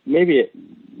maybe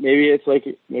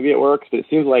it works, but it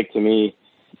seems like to me,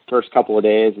 first couple of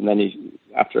days, and then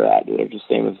after that, they're just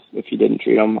same as if you didn't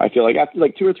treat them. I feel like after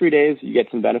like 2 or 3 days, you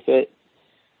get some benefit,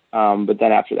 but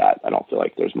then after that, I don't feel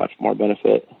like there's much more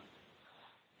benefit.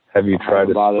 Have you tried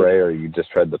a spray, or you just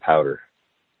tried the powder?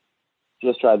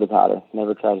 Just tried the powder.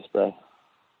 Never tried a spray.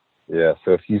 Yeah,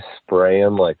 so if you spray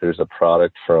them, like there's a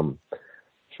product from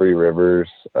Three Rivers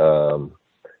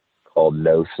called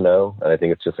No Snow, and I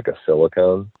think it's just like a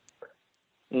silicone.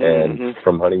 Mm-hmm. And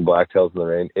from hunting blacktails in the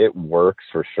rain, it works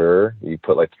for sure. You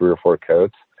put like 3 or 4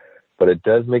 coats, but it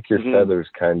does make your feathers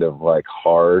kind of like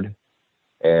hard,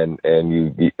 and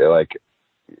you like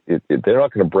they're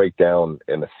not going to break down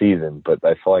in a season, but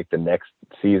I feel like the next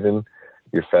season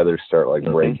your feathers start like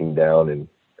breaking down and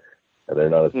they're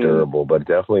not as durable, but it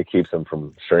definitely keeps them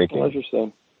from shrinking. Oh,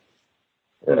 interesting.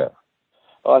 Yeah.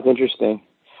 Oh, that's interesting.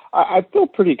 I feel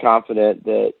pretty confident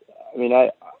that,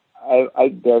 I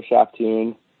bear shaft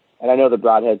tune, and I know the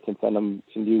broadhead can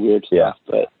do weird stuff,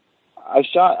 but I've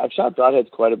shot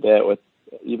broadheads quite a bit with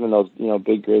even those,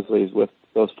 big Grizzlies with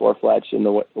those 4-fletch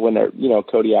when they're,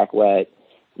 Kodiak wet,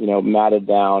 matted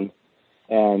down,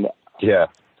 and yeah.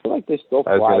 I feel like they still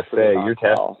fly. I was going to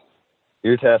say,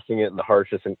 you're testing it in the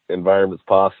harshest environments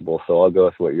possible, so I'll go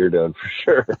with what you're doing for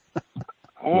sure.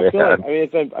 I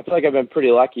feel like I've been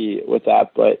pretty lucky with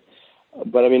that, but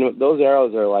those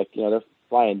arrows are like, they're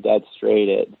flying dead straight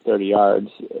at 30 yards.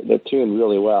 They're tuned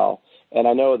really well, and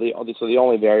I know the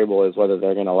only variable is whether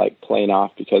they're going to like plane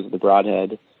off because of the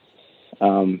broadhead.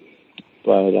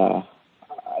 Kodiak,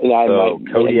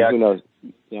 who knows?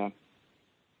 Yeah.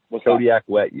 What's Kodiak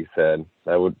that? Wet, you said.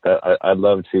 I'd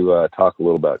love to talk a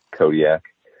little about Kodiak.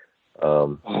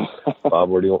 Bob,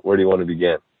 where do you want to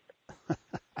begin?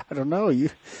 I don't know. You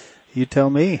tell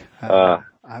me. I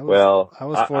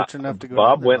was fortunate enough to go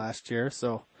Bob went last year,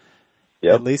 so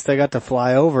at least I got to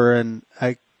fly over, and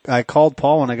I called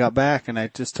Paul when I got back, and I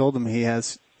just told him he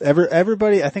has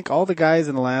everybody. I think all the guys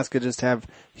in Alaska just have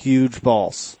huge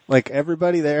balls. Like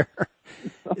everybody there.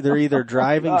 They're either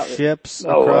driving ships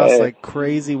across like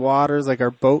crazy waters, like our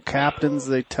boat captains.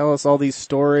 They tell us all these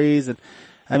stories, and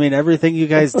everything you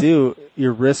guys do,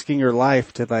 you're risking your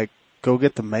life to like go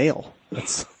get the mail.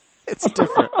 It's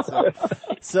different.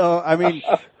 So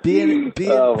being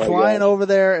flying over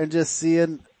there and just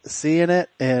seeing it,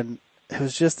 and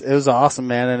it was awesome,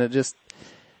 man. And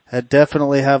I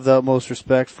definitely have the utmost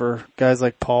respect for guys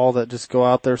like Paul that just go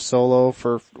out there solo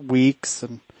for weeks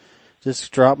and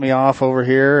just drop me off over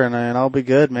here, and I'll be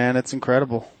good, man. It's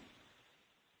incredible.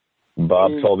 Bob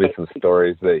told me some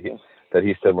stories that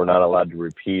he said we're not allowed to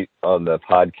repeat on the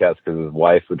podcast because his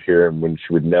wife would hear him when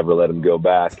she would never let him go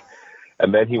back.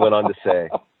 And then he went on to say,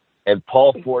 and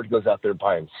Paul Ford goes out there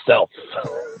by himself.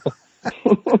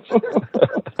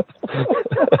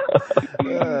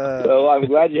 So I'm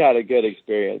glad you had a good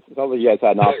experience. It sounds like you guys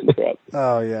had an awesome trip.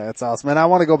 Oh yeah, it's awesome, and I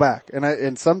want to go back.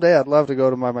 And someday I'd love to go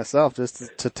to myself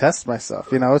just to test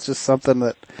myself. It's just something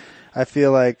that I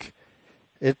feel like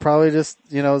it probably just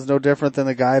is no different than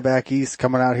the guy back east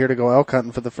coming out here to go elk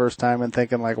hunting for the first time and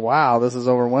thinking like, wow, this is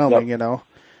overwhelming. Yep.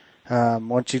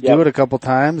 Once you do it a couple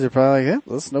times, you're probably like, yeah,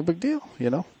 this is no big deal.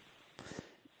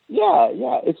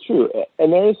 Yeah, it's true.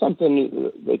 And there is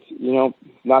something that's,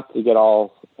 not to get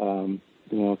all, kind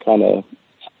of,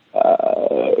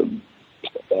 I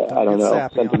don't know,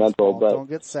 sentimental, but don't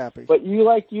get sappy. But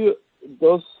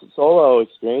those solo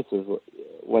experiences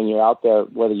when you're out there,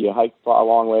 whether you hike far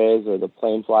long ways or the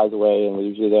plane flies away and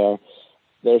leaves you there,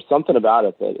 there's something about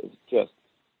it that is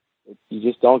you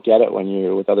just don't get it when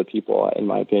you're with other people, in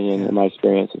my opinion, in my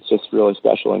experience. It's just really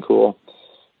special and cool.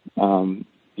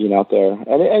 Being out there,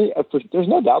 and there's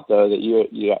no doubt though that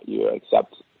you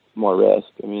accept more risk.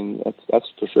 I mean, that's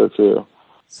for sure true.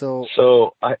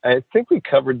 So I think we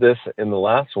covered this in the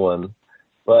last one,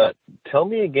 but tell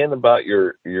me again about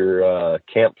your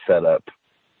camp setup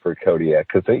for Kodiak,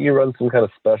 because don't you run some kind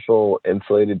of special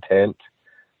insulated tent?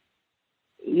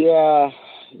 Yeah.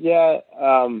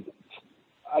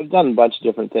 I've done a bunch of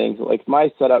different things. Like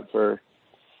my setup for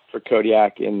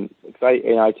Kodiak, and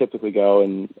I typically go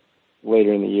and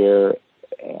later in the year,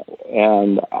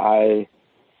 and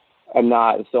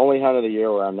it's the only hunt of the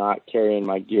year where I'm not carrying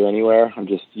my gear anywhere. I'm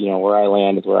just, where I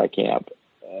land is where I camp.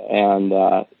 And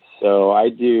so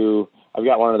I've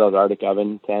got one of those Arctic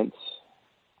oven tents,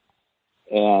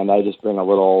 and I just bring a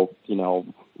little,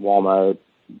 Walmart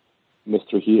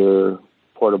Mr. Heater,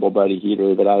 portable buddy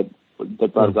heater that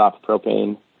burns off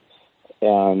propane.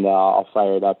 And I'll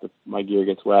fire it up if my gear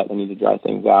gets wet. I need to dry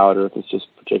things out, or if it's just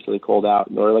particularly cold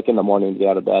out. Or like in the morning to get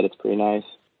out of bed, it's pretty nice.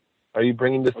 Are you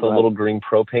bringing just the little green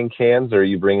propane cans, or are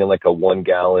you bringing like a 1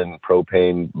 gallon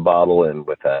propane bottle in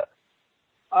with that?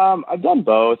 I've done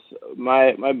both.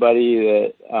 My buddy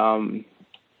that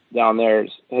down there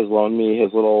has loaned me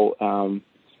his little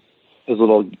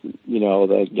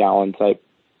the gallon type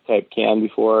can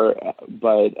before,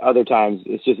 but other times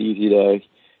it's just easy to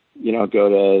go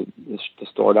to the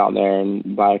store down there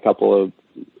and buy a couple of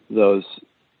those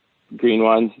green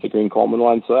ones, the green Coleman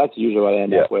ones. So that's usually what I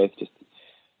end up with. Just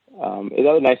the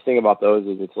other nice thing about those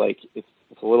is it's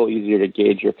a little easier to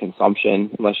gauge your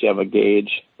consumption unless you have a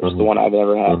gauge, which is the one I've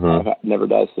never had, never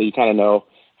does. So you kind of know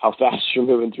how fast you're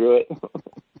moving through it.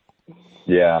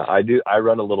 Yeah, I do. I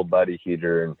run a little buddy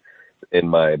heater in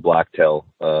my blacktail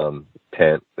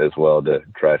tent as well to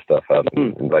dry stuff up.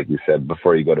 And like you said,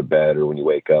 before you go to bed or when you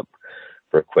wake up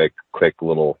for a quick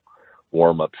little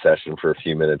warm up session for a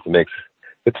few minutes,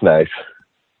 it's nice.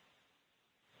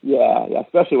 Yeah,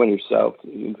 especially when you're soaked.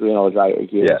 Being able to dry your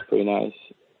gear is pretty nice.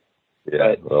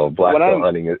 Yeah, well, blacktail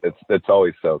hunting, it's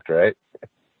always soaked, right?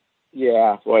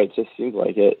 Yeah, boy, it just seems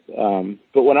like it.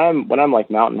 But when I'm like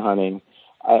mountain hunting,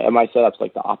 my setup's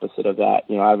like the opposite of that.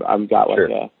 I've got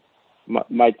like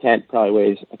my tent probably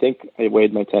weighs, I think I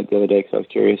weighed my tent the other day because I was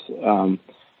curious.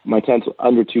 My tent's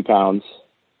under 2 pounds,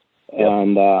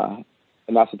 and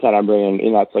that's the tent I'm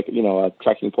bringing. That's like a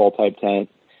trekking pole type tent,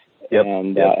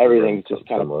 and everything's just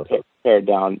kind of pared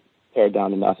down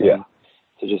to nothing. Yeah.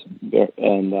 To just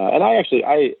and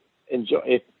I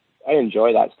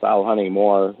enjoy that style of hunting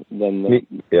more than the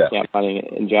camp hunting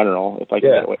in general. If I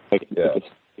can get away, if I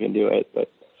can do it,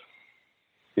 but.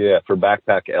 Yeah, for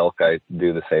backpack elk, I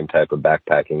do the same type of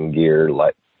backpacking gear,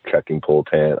 like trekking pole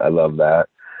tent. I love that.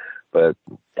 But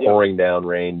pouring down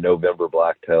rain, November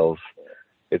blacktails,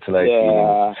 it's nice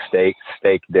eating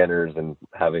steak dinners and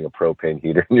having a propane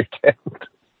heater in your tent.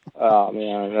 Oh,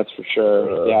 man, that's for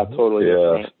sure. Totally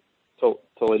different.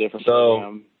 Totally different.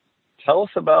 So tell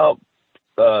us about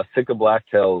Sitka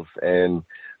blacktails. And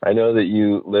I know that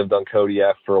you lived on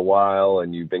Kodiak for a while,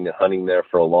 and you've been hunting there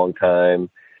for a long time.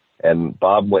 And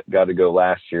Bob got to go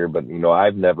last year, but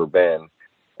I've never been,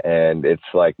 and it's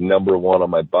like number one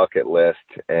on my bucket list.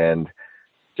 And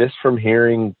just from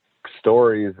hearing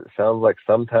stories, it sounds like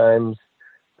sometimes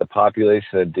the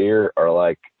population of deer are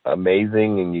like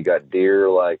amazing, and you got deer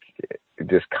like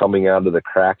just coming out of the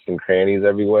cracks and crannies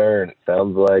everywhere, and it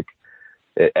sounds like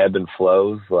it ebb and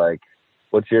flows. Like,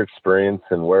 what's your experience,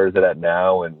 and where is it at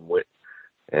now,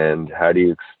 and how do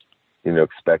you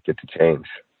expect it to change?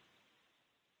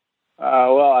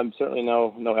 Well, I'm certainly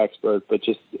no expert, but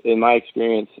just in my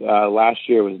experience, last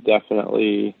year was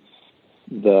definitely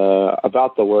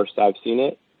about the worst I've seen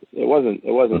it. It wasn't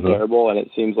terrible, and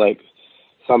it seems like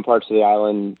some parts of the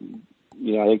island,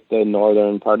 I think the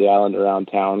northern part of the island around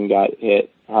town got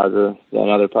hit harder than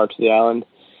other parts of the island.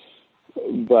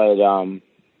 But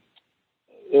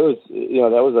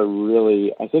that was a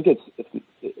really, I think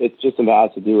it's just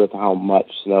has to do with how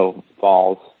much snow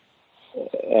falls.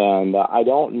 And I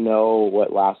don't know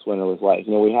what last winter was like.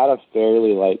 We had a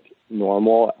fairly like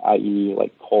normal, i.e.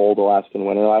 like cold Alaskan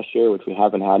winter last year, which we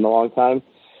haven't had in a long time.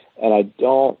 And I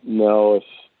don't know if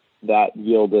that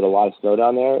yielded a lot of snow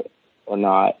down there or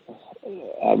not.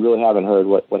 I really haven't heard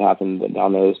what happened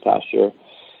down there this past year.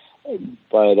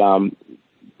 But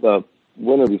the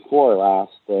winter before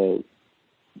last, the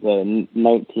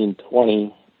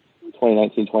 2019-2020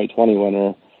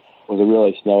 winter was a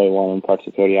really snowy one in parts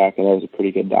of Kodiak, and it was a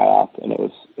pretty good die-off, and it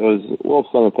was a little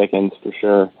slimmer pickings for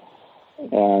sure.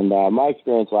 And my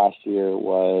experience last year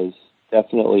was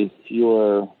definitely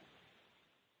fewer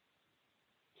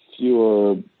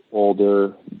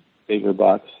older, bigger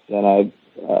bucks than I've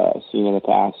seen in the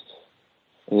past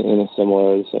in a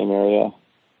similar, same area.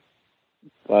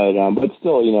 But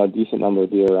still, a decent number of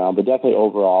deer around, but definitely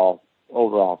overall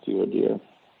fewer deer.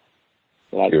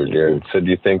 Fewer deer. So do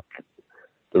you think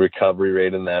the recovery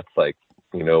rate in that's like,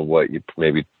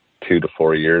 maybe 2 to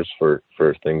 4 years for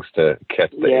things to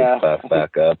catch the A-class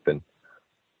back up? And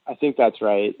I think that's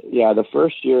right. Yeah, the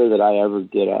first year that I ever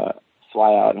did a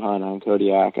fly-out hunt on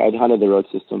Kodiak, I'd hunted the road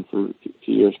system for a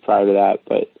few years prior to that,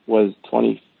 but was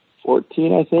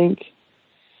 2014, I think.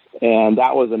 And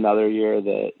that was another year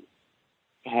that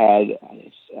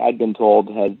I'd been told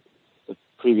the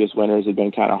previous winters had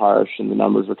been kind of harsh and the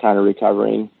numbers were kind of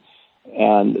recovering.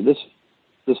 And this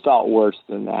felt worse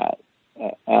than that.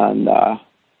 And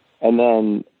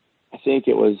then I think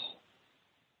it was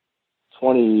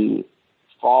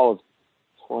fall of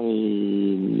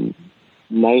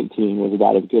 2019 was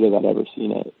about as good as I'd ever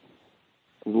seen it.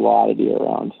 There's a lot of deer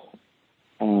around.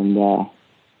 And yeah,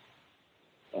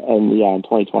 in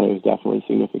 2020 it was definitely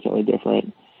significantly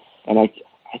different. And I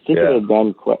think it had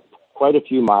been quite a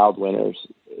few mild winters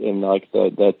in like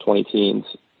the 20 teens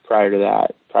prior to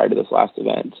this last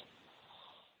event.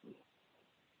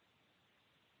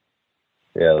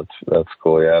 Yeah, that's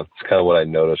cool. Yeah, it's kind of what I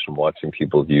noticed from watching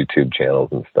people's YouTube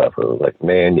channels and stuff. It was like,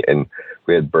 man, and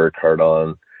we had Burkhardt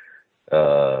on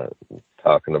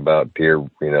talking about deer,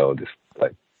 just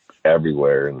like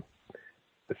everywhere. And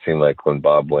it seemed like when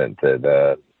Bob went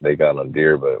that they got on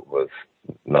deer, but it was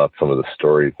not some of the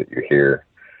stories that you hear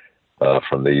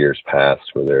from the years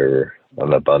past where they're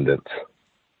an abundance.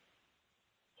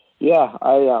 Yeah,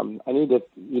 I need to,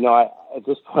 at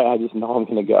this point, I just know I'm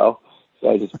going to go. So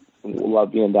I just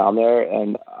love being down there.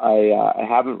 And I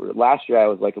haven't, last year I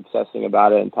was like obsessing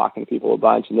about it and talking to people a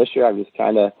bunch. And this year I've just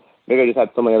maybe I just had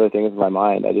so many other things in my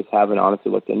mind. I just haven't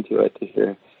honestly looked into it to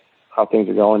hear how things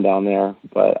are going down there.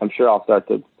 But I'm sure I'll start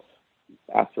to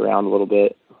ask around a little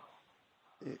bit.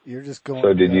 You're just going. So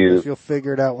you'll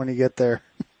figure it out when you get there.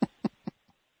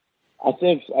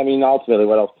 Ultimately,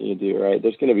 what else can you do, right?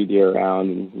 There's going to be deer around,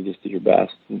 and you just do your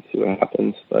best and see what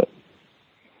happens. But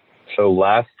so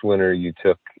last winter, you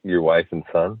took your wife and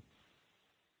son?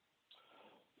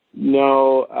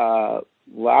 No,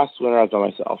 last winter I was by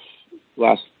myself.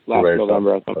 Last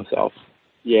November I was by myself.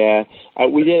 Yeah,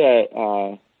 we did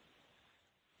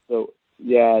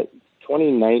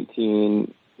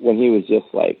 2019 when he was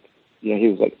just like, he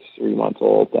was like 3 months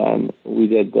old. Then we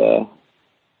did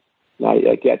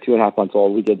 2.5 months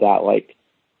old. We did that like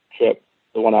trip,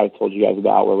 the one I told you guys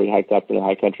about, where we hiked up in the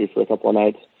high country for a couple of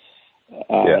nights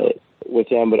with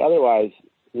him. But otherwise,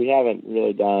 we haven't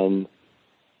really done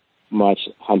much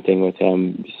hunting with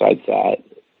him besides that.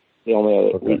 The only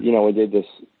other, we did this.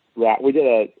 We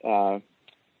did a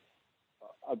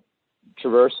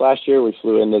traverse last year. We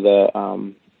flew into the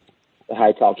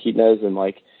high Talkeetnas and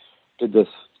like did this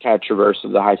kind of traverse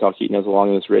of the high Talkeetnas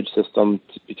along this ridge system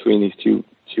between these two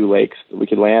lakes that we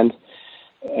could land,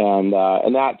 and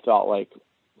that felt like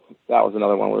that was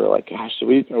another one where we were like, gosh, are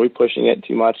we pushing it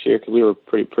too much here? Because we were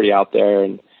pretty out there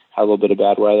and had a little bit of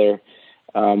bad weather,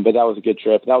 but that was a good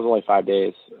trip. That was only 5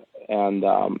 days, and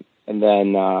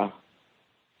then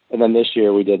this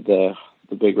year we did the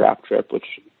big rap trip,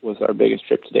 which was our biggest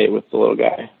trip to date with the little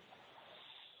guy.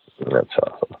 That's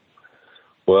awesome.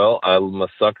 Well, I'm a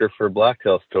sucker for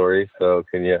blacktail stories, so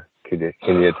can you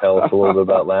tell us a little bit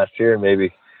about last year and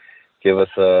maybe give us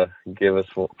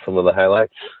some of the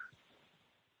highlights?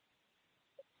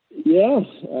 Yeah,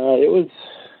 it was.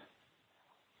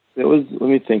 Let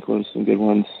me think. What were some good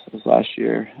ones was last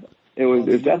year? It was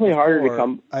definitely harder to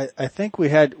come. I think we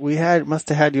must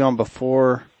have had you on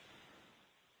before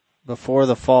the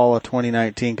fall of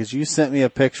 2019, because you sent me a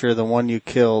picture of the one you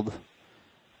killed.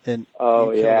 And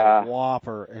you killed a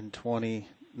whopper in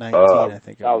 2019, I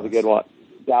think it was. That was a good one.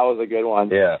 That was a good one.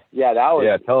 Yeah. Yeah, that was.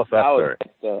 Yeah, tell us that story.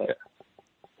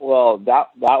 Well,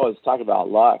 that was, talk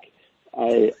about luck.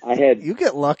 I had You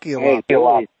get lucky a I had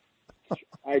lot.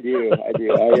 really, I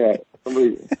do. I had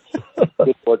somebody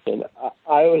good fortune.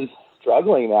 I was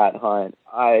struggling that hunt.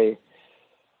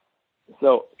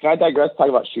 So can I digress? Talk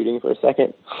about shooting for a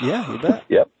second. Yeah, you bet.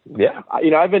 Yep. Yeah.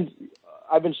 I've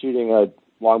been shooting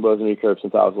longbows and recurves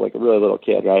since I was like a really little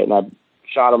kid, right? And I've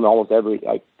shot them almost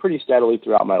pretty steadily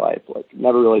throughout my life. Like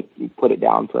never really put it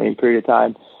down for any period of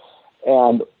time.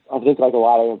 And I think like a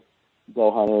lot of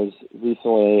bow hunters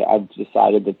recently, I've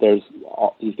decided that there's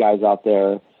all these guys out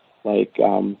there like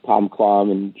Tom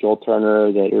Klum and Joel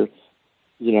Turner that are,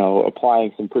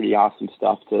 applying some pretty awesome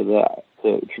stuff to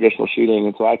traditional shooting.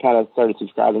 And so I kind of started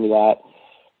subscribing to that.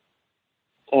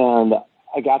 And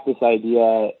I got this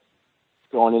idea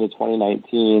going into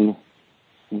 2019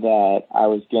 that I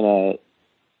was going to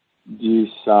do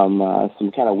some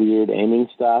kind of weird aiming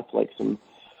stuff, like some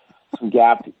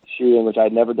gap shooting, which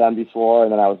I'd never done before.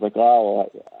 And then I was like,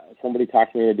 somebody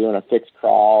talked me into doing a fixed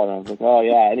crawl. And I was like, oh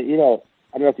yeah. And I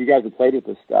don't know if you guys have played with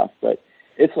this stuff, but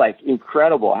it's like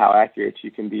incredible how accurate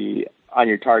you can be on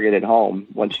your target at home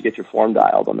once you get your form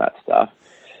dialed on that stuff.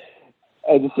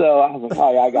 And so I was like,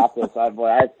 oh yeah, I got this. I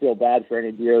feel bad for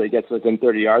any deer that gets within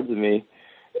 30 yards of me.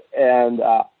 And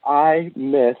I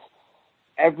missed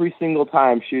every single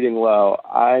time shooting low.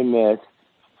 I missed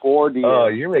 4 deer. Oh,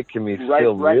 you're making me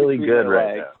feel really good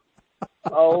right now.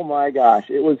 Oh my gosh,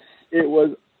 it was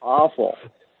awful.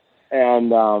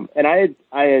 And I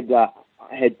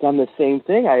had done the same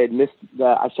thing. I had missed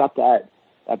I shot that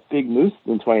big moose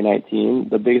in 2019,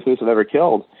 the biggest moose I've ever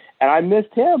killed, and I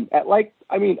missed him at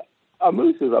a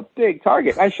moose is a big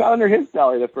target. I shot under his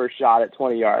belly the first shot at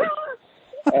 20 yards,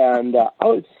 and then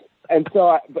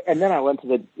I went to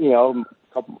the a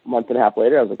couple month and a half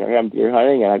later. I was like, okay, I'm deer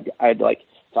hunting, and I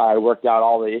thought I worked out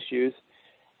all the issues,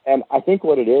 and I think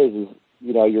what it is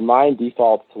your mind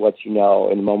defaults to what you know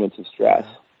in moments of stress,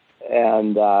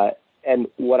 and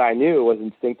what I knew was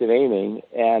instinctive aiming,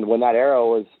 and when that arrow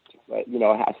was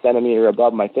a centimeter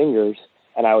above my fingers,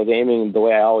 and I was aiming the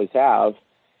way I always have,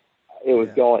 it was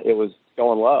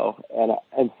going low,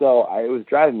 and so it was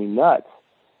driving me nuts,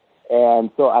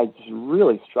 and so I just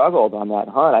really struggled on that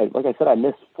hunt. Like I said, I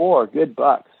missed 4 good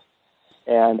bucks,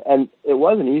 and it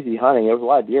wasn't easy hunting. There was a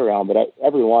lot of deer around, but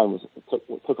every one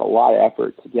took a lot of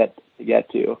effort to get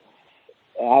to.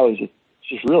 And I was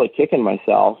just really kicking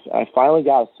myself. I finally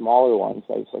got a smaller one,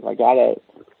 so I was like,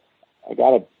 I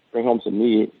gotta bring home some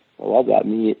meat. I love that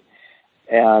meat.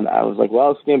 And I was like,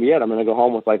 well, it's going to be it. I'm going to go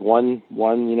home with like one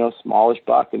smallish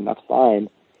buck, and that's fine.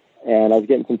 And I was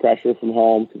getting some pressure from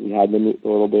home because we had the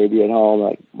little baby at home.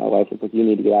 Like my wife was like, you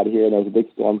need to get out of here. And there was a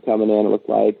big storm coming in, it looked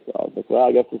like. So I was like, well,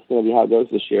 I guess this is going to be how it goes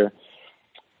this year.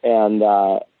 And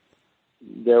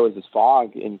there was this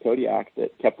fog in Kodiak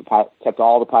that kept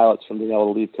all the pilots from being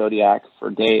able to leave Kodiak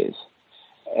for days.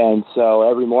 And so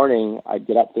every morning I'd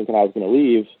get up thinking I was going to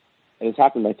leave. And it's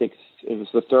happened, I think it was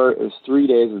 3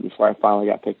 days before I finally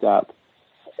got picked up.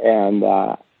 And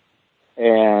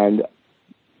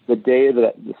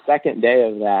the second day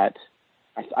of that,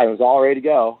 I was all ready to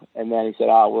go. And then he said,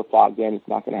 oh, we're fogged in. It's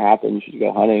not going to happen. You should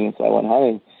go hunting. And so I went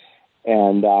hunting.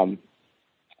 And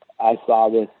I saw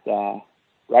this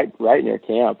right near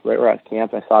camp, right where I was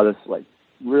camped. I saw this like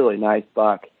really nice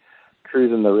buck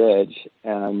cruising the ridge.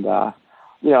 And,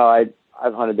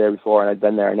 I've hunted there before, and I'd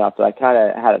been there enough that I kind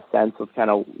of had a sense of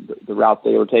kind of the route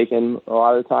they were taking a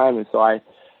lot of the time. And so I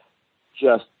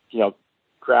just,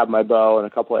 grabbed my bow and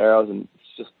a couple of arrows and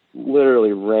just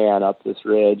literally ran up this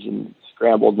ridge and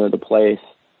scrambled into place.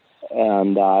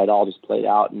 And it all just played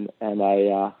out. And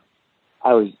I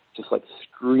was just like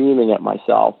screaming at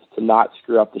myself to not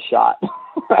screw up the shot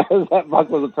as that buck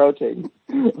was approaching.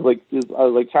 I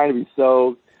was like trying to be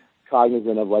so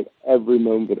cognizant of like every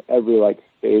movement, every like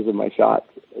phase of my shot.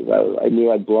 I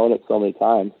knew I'd blown it so many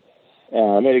times,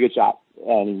 and I made a good shot,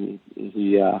 and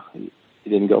he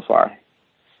didn't go far.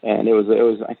 And I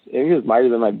think it might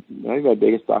have been my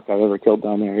biggest buck I've ever killed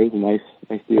down there. It was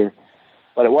a nice deer,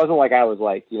 but it wasn't like I was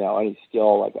like any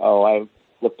skill like I've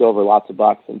looked over lots of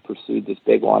bucks and pursued this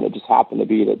big one. It just happened to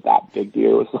be that big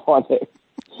deer was the one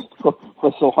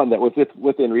that was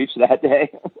within reach that day.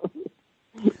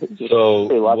 So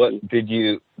what did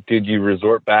you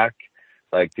resort back?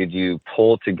 Like, did you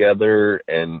pull together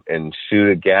and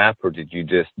shoot a gap, or did you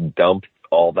just dump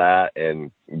all that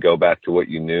and go back to what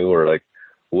you knew? Or like,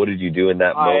 what did you do in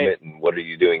that moment, and what are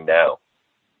you doing now?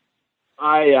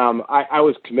 I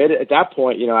was committed at that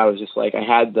point. I was just like, I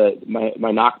had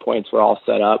my knock points were all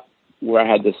set up where I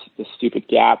had this stupid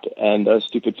gap and a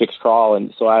stupid fixed crawl.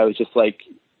 And so I was just like,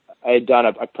 I did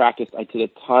a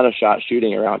ton of shot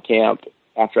shooting around camp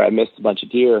after I missed a bunch of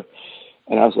deer.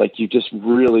 And I was like, you just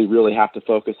really, really have to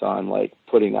focus on like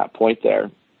putting that point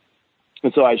there.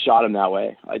 And so I shot him that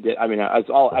way. I did. I mean, I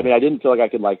didn't feel like I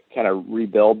could like kind of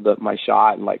rebuild my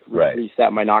shot and like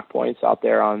reset my knock points out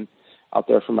there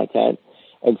from my tent.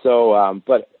 And so,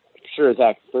 but sure as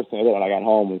heck, first thing I did when I got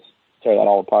home was tear that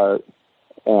all apart.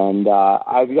 And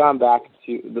I've gone back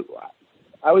to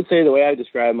I would say the way I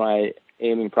describe my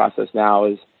aiming process now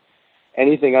is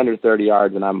anything under 30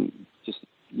 yards, and I'm just,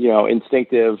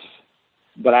 instinctive.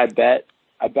 But I bet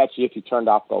you if you turned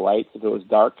off the lights, if it was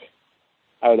dark,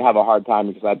 I would have a hard time,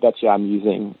 because I bet you I'm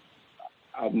using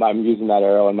that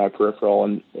arrow in my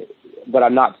peripheral, but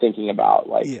I'm not thinking about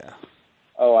like,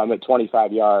 oh, I'm at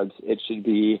 25 yards. It should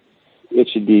be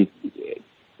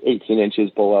 18 inches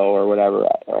below or whatever.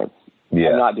 Or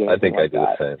I'm not doing. I think I do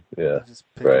that. the same. Yeah,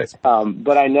 right.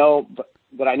 But I know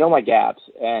my gaps,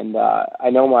 and I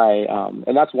know my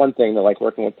and that's one thing that, like,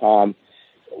 working with Tom,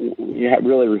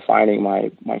 really refining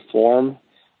my form.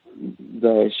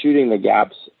 The shooting the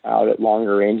gaps out at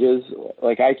longer ranges,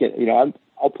 like I can,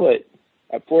 I'll put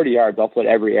at 40 yards, I'll put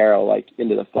every arrow like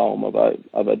into the foam of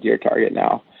a deer target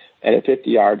now, and at 50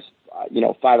 yards,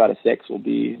 5 out of 6 will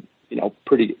be,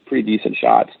 pretty decent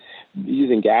shots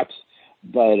using gaps.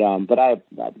 But I'd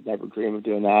never dream of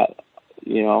doing that,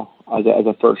 as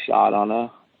a first shot on an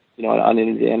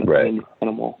uninjured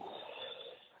animal.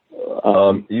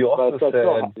 You also said,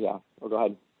 Oh, go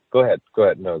ahead. Go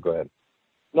ahead. No, go ahead.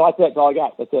 No, that's all I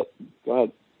got. That's it. Go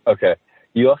ahead. Okay.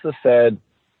 You also said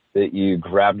that you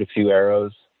grabbed a few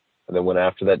arrows and then went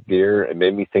after that deer. It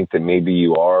made me think that maybe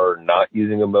you are not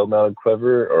using a bow-mounted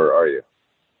quiver, or are you?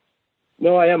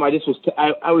 No, I am. I just was.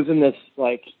 I was in this,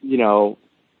 like,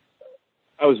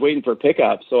 I was waiting for a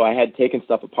pickup, so I had taken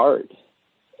stuff apart.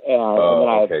 And then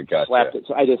I slapped it.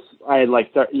 So I had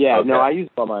like, no, I use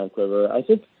bow-mounted quiver. I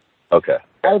think. Okay.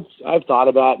 I've thought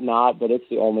about not, but it's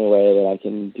the only way that I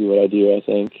can do what I do, I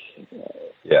think.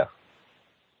 Yeah.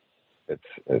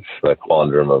 It's the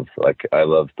quandrum of, like, I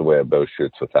love the way a bow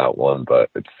shoots without one, but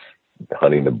it's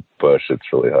hunting the bush,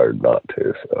 it's really hard not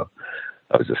to. So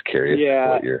I was just curious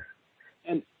what you're.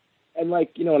 And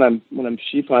like, when I'm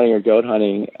sheep hunting or goat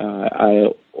hunting,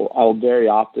 I'll very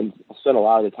often spend a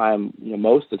lot of the time,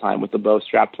 most of the time, with the bow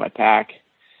strapped to my pack,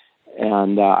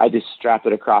 and I just strap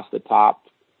it across the top,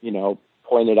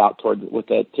 pointed out with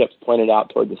the tips pointed out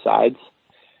toward the sides.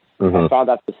 Mm-hmm. I found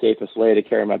that's the safest way to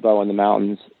carry my bow in the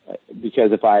mountains,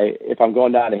 because if I'm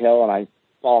going down a hill and I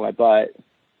fall on my butt,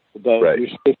 the bow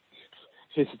usually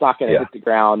it's not going to hit the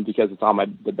ground because it's on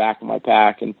the back of my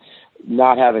pack, and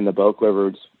not having the bow quiver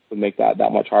would make that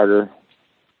much harder.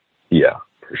 Yeah,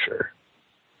 for sure.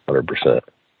 100%.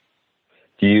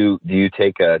 Do you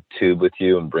take a tube with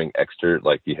you and bring extra,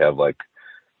 like you have like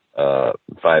 5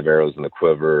 arrows in the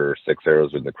quiver or 6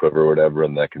 arrows in the quiver or whatever,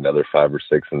 and like another 5 or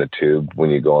 6 in the tube when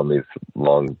you go on these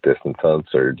long distance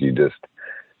hunts, or do you just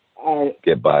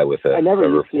get by with it? I never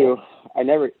used to. I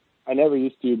never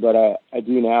used to, but I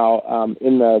do now.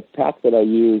 In the pack that I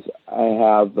use, I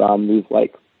have these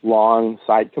like long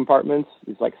side compartments,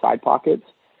 these like side pockets,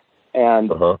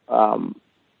 and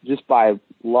just by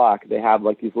luck, they have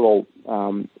like these little.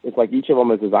 It's like each of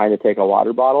them is designed to take a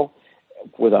water bottle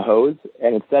with a hose,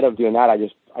 and instead of doing that, I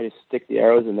just stick the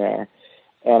arrows in there,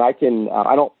 and I can.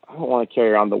 I don't want to carry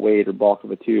around the weight or bulk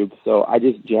of a tube, so I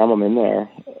just jam them in there,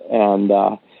 and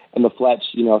the fletch,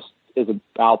 is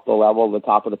about the level of the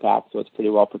top of the pack, so it's pretty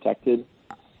well protected.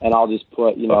 And I'll just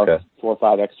put, 4 or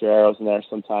 5 extra arrows in there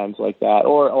sometimes like that.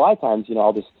 Or a lot of times,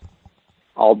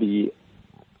 I'll be,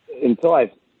 until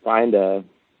I find I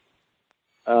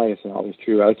guess not always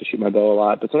true. I like to shoot my bow a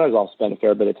lot, but sometimes I'll spend a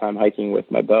fair bit of time hiking with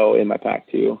my bow in my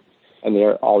pack too. And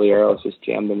all the arrows just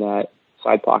jammed in that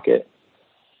side pocket.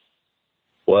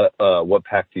 What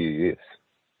pack do you use?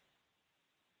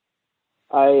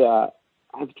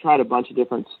 I've tried a bunch of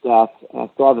different stuff. I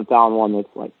still haven't found one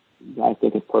that's like, I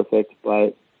think is perfect,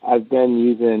 but I've been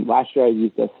using, last year I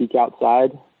used a Seek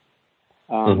Outside,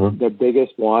 the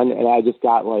biggest one, and I just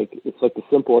got it's like the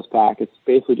simplest pack. It's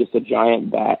basically just a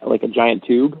giant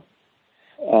tube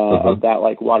of that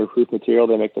like waterproof material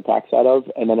they make the packs out of,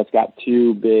 and then it's got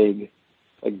 2 big,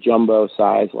 like jumbo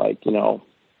size, like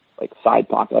side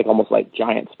pocket, like almost like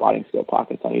giant spotting scope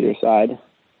pockets on either side.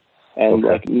 And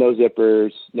like no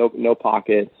zippers, no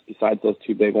pockets besides those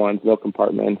 2 big ones, no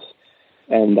compartments.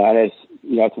 And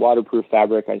it's waterproof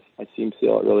fabric. I seam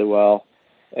seal it really well.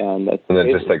 And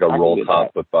then just like a roll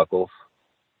top with buckles?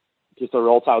 Just a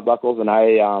roll top with buckles. And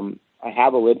I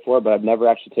have a lid for it, but I've never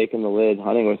actually taken the lid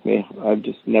hunting with me. I've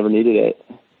just never needed it.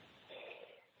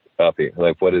 Copy.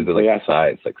 Like, what is it, the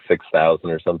size? Like 6,000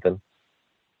 or something?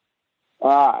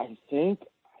 I think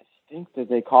that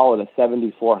they call it a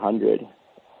 7400.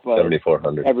 But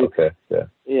 7400. Okay, yeah.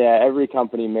 Yeah, every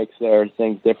company makes their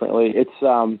things differently. It's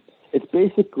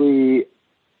basically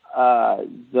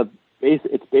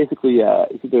it's basically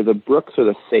it's either the Brooks or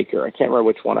the Saker. I can't remember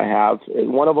which one I have.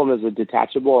 One of them is a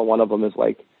detachable, and one of them is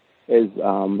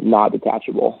not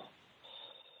detachable.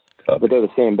 But they're the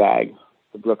same bag,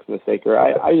 the Brooks and the Saker.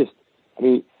 I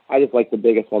just like the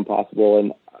biggest one possible,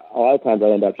 and a lot of times I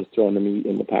end up just throwing the meat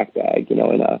in the pack bag, in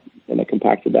a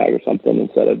compactor bag or something,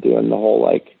 instead of doing the whole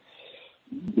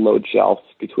load shelf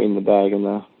between the bag and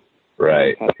the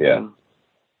right. Yeah,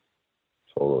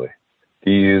 totally.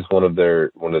 Do you use one of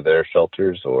their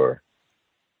shelters, or?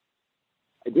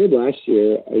 I did last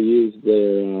year. I used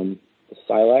their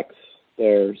Silex.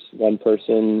 There's one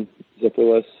person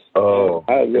zipperless. Oh,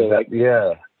 I really like.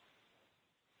 Yeah.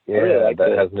 Yeah, really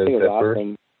that has no zipper.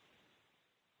 Awesome.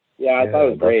 Yeah, I thought it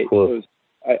was great. Cool.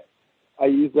 I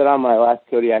used it on my last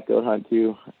Kodiak goat hunt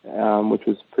too, which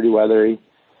was pretty weathery,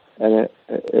 and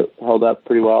it held up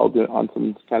pretty well on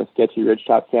some kind of sketchy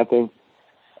ridgetop camping.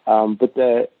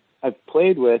 But I've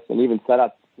played with and even set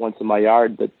up once in my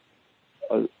yard the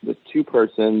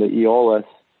two-person, the Aeolus,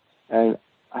 and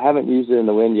I haven't used it in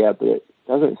the wind yet, but it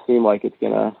doesn't seem like it's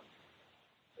gonna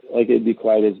it'd be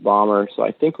quite as bomber. So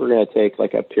I think we're gonna take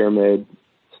a pyramid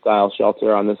style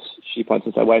shelter on this sheep hunt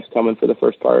since my wife's coming for the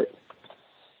first part.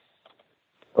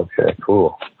 Okay,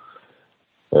 cool.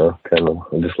 Well,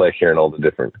 I just like hearing all the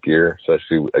different gear,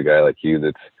 especially a guy like you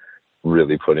that's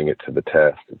really putting it to the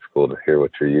test. It's cool to hear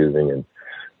what you're using and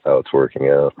how it's working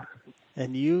out.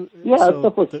 And you,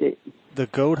 the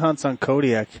goat hunts on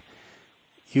Kodiak,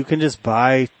 you can just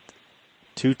buy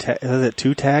two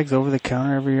tags over the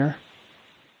counter every year?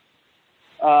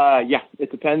 Yeah, it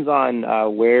depends on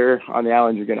where on the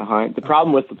island you're going to hunt. The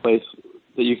problem with the place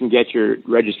that you can get your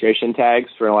registration tags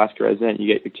for an Alaska resident, you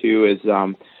get your two, is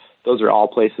those are all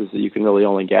places that you can really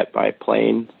only get by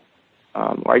plane,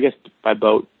 or I guess by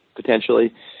boat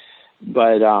potentially.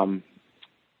 But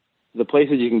the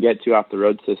places you can get to off the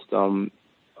road system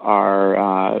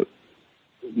are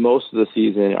most of the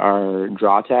season are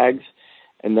draw tags,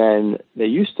 and then they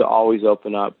used to always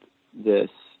open up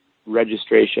this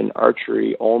registration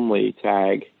archery only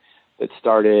tag that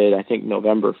started, I think,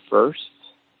 November 1st.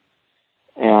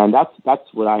 And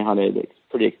that's what I hunted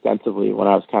pretty extensively when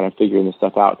I was kind of figuring this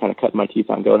stuff out, kind of cutting my teeth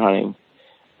on goat hunting.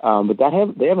 But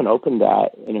they haven't opened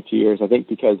that in a few years, I think,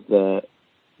 because the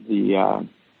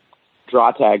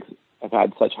draw tags have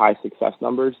had such high success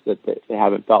numbers that they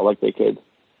haven't felt like they could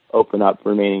open up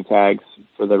remaining tags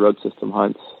for the road system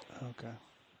hunts. Okay.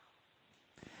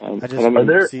 And, I just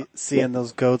remember seeing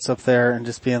those goats up there and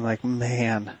just being like,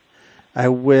 man, I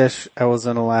wish I was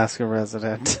an Alaska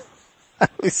resident.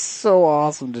 That'd be so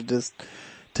awesome to just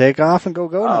take off and go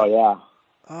goat hunting. Oh, yeah.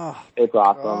 Oh, it's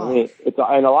awesome. gosh. I mean, it's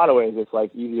in a lot of ways,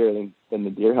 it's easier than the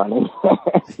deer hunting.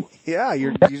 Yeah,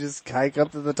 you just hike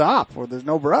up to the top where there's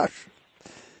no brush.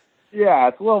 Yeah,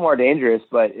 it's a little more dangerous,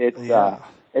 but it's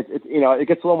it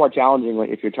gets a little more challenging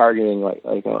if you're targeting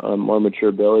a more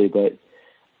mature billy. But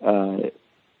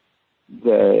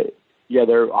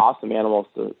they're awesome animals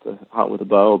to hunt with a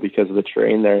bow because of the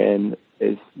terrain they're in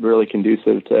is really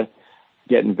conducive to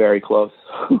getting very close.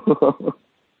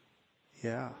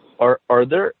 Yeah. Are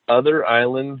there other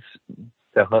islands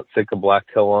to hunt Sitka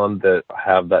blacktail on that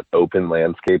have that open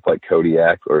landscape like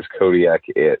Kodiak, or is Kodiak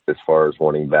it as far as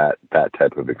wanting that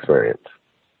type of experience?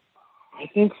 I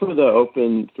think for the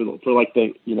open,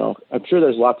 I'm sure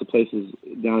there's lots of places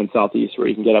down in Southeast where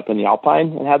you can get up in the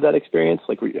Alpine and have that experience,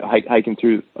 like hiking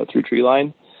through tree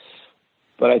line.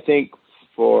 But I think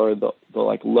for the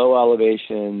low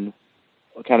elevation,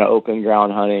 kind of open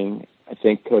ground hunting, I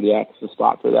think Kodiak's the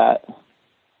spot for that.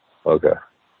 Okay.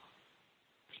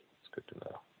 That's good to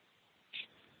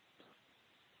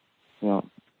know.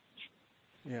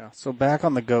 Yeah. Yeah. So back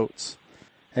on the goats.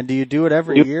 And do you do it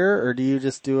every year, or do you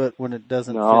just do it when it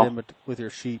doesn't fit in with your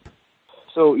sheep?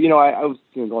 So, I was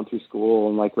going through school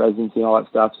and residency and all that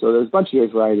stuff. So there's a bunch of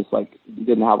years where I just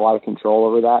didn't have a lot of control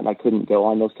over that, and I couldn't go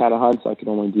on those kind of hunts. I could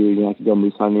only do, I could go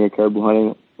moose hunting or caribou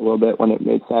hunting a little bit when it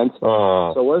made sense.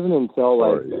 So it wasn't until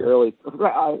the early,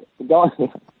 don't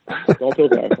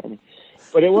take that from me.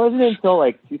 But it wasn't until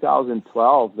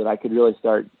 2012 that I could really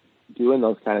start doing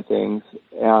those kind of things,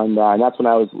 and that's when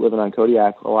I was living on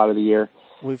Kodiak a lot of the year.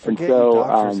 We forget you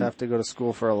doctors have to go to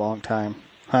school for a long time.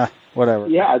 Huh, whatever.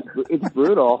 Yeah, it's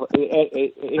brutal.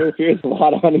 It interferes with a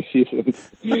lot of hunting seasons.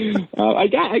 I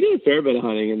got a fair bit of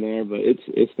hunting in there, but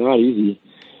it's not easy.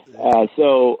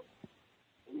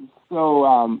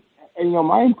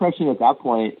 My impression at that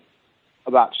point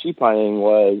about sheep hunting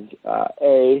was,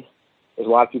 there's a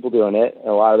lot of people doing it, and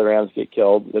a lot of the rams get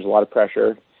killed. There's a lot of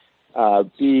pressure.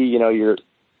 B,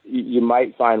 you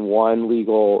might find one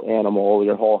legal animal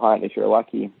your whole hunt if you're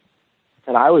lucky.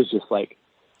 And I was just like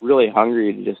really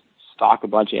hungry to just stalk a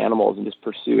bunch of animals and just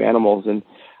pursue animals. And,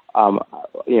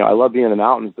 I love being in the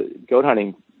mountains, but goat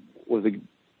hunting was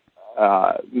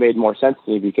made more sense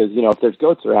to me because, if there's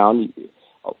goats around,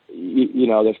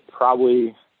 there's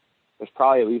probably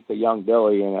at least a young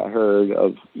billy in a herd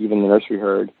of even the nursery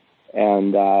herd.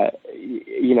 And,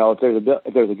 if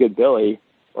there's a good billy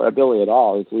or a billy at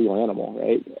all, it's a legal animal,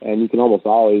 right? And you can almost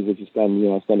always, if you spend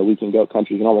a week in goat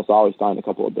country, you can almost always find a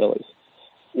couple of billies.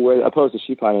 Where opposed to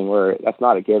sheep hunting, where that's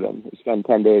not a given. You spend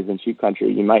 10 days in sheep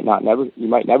country, you might never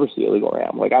see a legal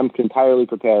ram. Like, I'm entirely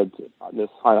prepared on this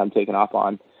hunt I'm taking off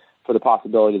on for the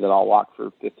possibility that I'll walk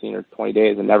for 15 or 20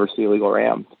 days and never see a legal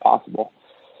ram. It's possible.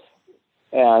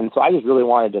 And so I just really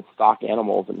wanted to stalk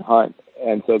animals and hunt.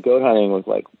 And so goat hunting was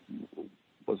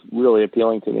really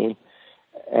appealing to me.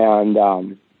 And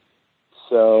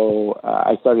so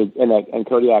I started, and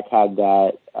Kodiak had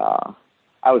that.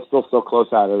 I was still so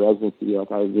close out of residency.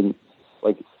 Like, I didn't,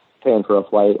 paying for a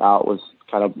flight out was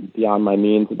kind of beyond my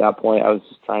means at that point. I was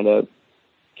just trying to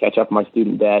catch up my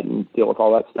student debt and deal with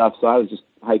all that stuff. So I was just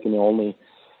hiking only.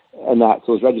 And so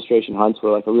those registration hunts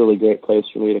were a really great place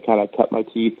for me to kind of cut my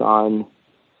teeth on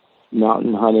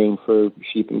mountain hunting for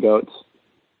sheep and goats.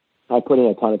 I put in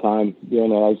a ton of time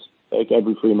doing it. I was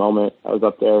every free moment. I was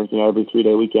up there, every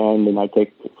 3-day weekend, and I'd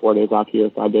take 4 days off here,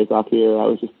 5 days off here. I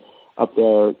was just up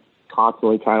there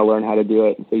constantly trying to learn how to do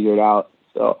it and figure it out.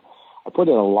 So I put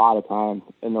in a lot of time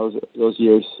in those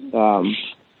years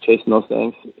chasing those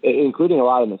things, including a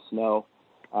lot in the snow.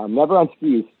 Never on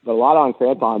skis, but a lot on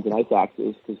crampons and ice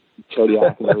axes because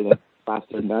Kodiak and everything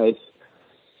faster and ice.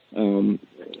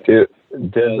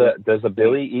 Does a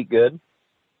billy eat good?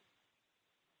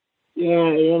 Yeah,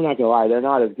 I'm not gonna lie, they're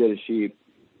not as good as sheep.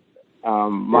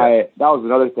 That was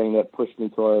another thing that pushed me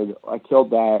toward. I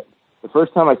killed that. The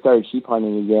first time I started sheep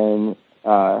hunting again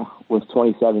was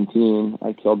 2017.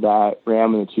 I killed that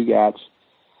ram in the Chugach,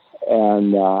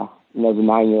 and it was a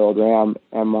 9-year-old ram.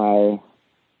 And my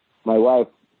wife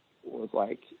was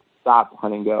like, "Stop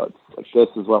hunting goats. This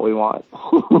is what we want."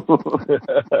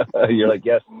 You're like,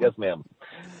 yes, ma'am.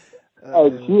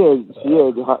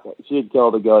 She had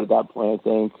killed a goat at that point, I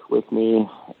think, with me,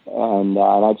 and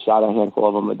I'd shot a handful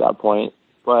of them at that point.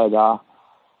 But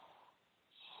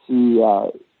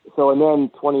and then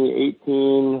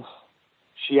 2018,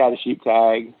 she had a sheep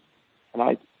tag, and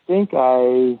I think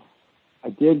I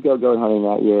did go goat hunting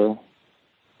that year.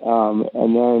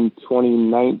 And then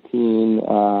 2019,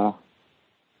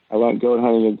 I went goat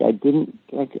hunting. I didn't.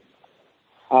 It's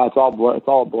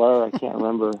all a blur. I can't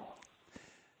remember.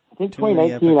 I think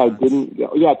 2019 I didn't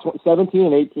go. Yeah, 17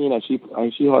 and 18 I sheep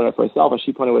hunted for myself. I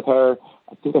sheep hunted with her.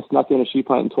 I think I snuck in a sheep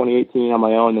hunt in 2018 on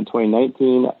my own. Then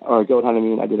 2019, or goat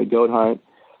hunting, I did a goat hunt.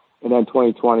 And then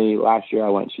 2020, last year, I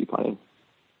went sheep hunting.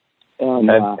 And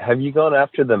have you gone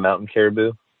after the mountain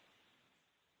caribou?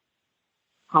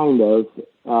 Kind of.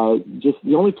 Just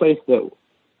the only place that,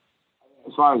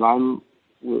 as far as I'm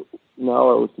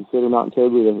or was considered mountain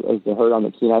caribou is the herd on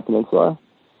the Kenai Peninsula,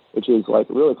 which is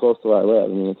really close to where I live.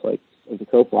 I mean, it's a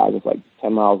crow flag. It's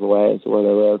 10 miles away to where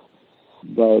they live.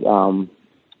 But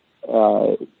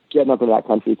getting up in that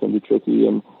country can be tricky,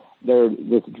 and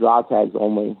this draw tags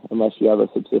only unless you have a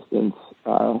subsistence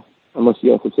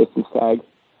tag,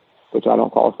 which I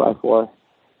don't qualify for.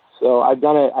 So I've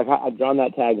done it. I've drawn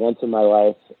that tag once in my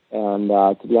life, and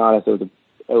to be honest, it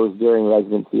was during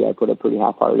residency. I put a pretty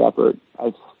half-hearted effort.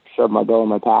 I shoved my bow in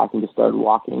my pack and just started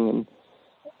walking, and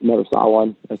never saw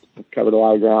one. I covered a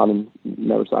lot of ground and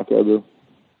never saw caribou.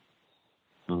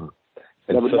 And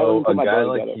so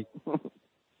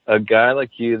a guy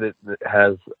like you that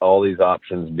has all these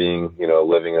options, being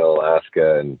living in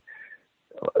Alaska, and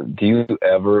do you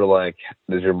ever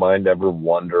does your mind ever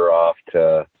wander off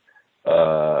to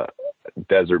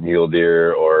desert mule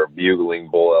deer or bugling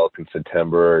bull elk in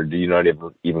September, or do you not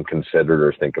even consider it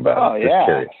or think about it? Just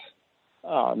curious.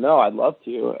 Oh no, I'd love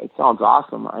to. It sounds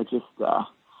awesome. I just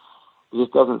it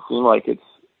just doesn't seem like it's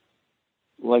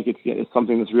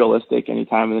something that's realistic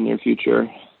anytime in the near future.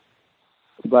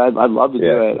 But I'd love to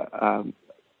do it.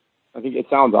 I think it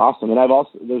sounds awesome, and I've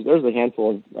also there's a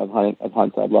handful of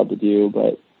hunts I'd love to do,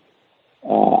 but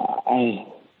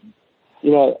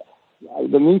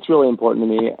the meat's really important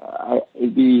to me.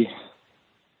 It'd be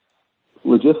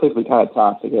logistically kind of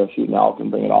tough to go shoot an elk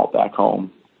and bring it all back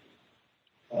home.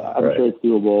 I'm sure it's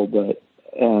doable, but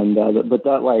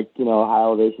that high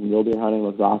elevation mule deer hunting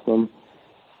was awesome.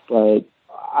 But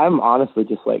I'm honestly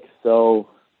just so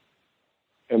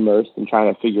immersed in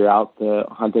trying to figure out the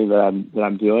hunting that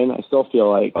I'm doing. I still feel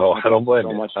like I don't blame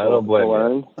you. To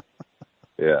learn.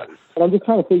 Yeah. But I'm just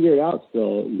trying to figure it out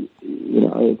still.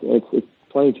 It's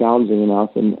plenty challenging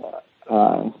enough, and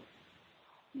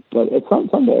but it's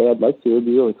someday I'd like to. It'd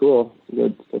be really cool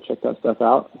to go check that stuff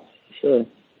out. For sure.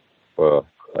 Well,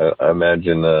 I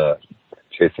imagine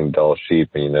chasing Dall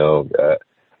sheep, in your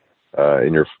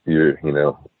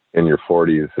in your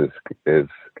 40s is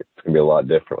it's gonna be a lot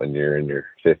different when you're in your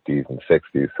 50s and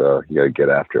 60s. So you got to get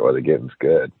after it while the getting's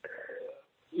good.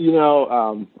 I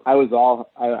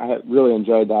really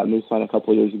enjoyed that moose hunt a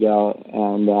couple of years ago,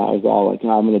 and I was all like,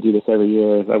 I'm going to do this every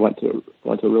year. I went to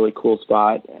a really cool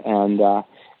spot, and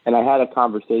I had a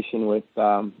conversation with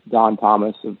Don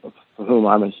Thomas, of whom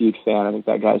I'm a huge fan. I think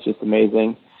that guy's just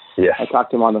amazing. Yeah. I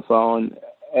talked to him on the phone,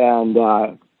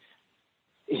 and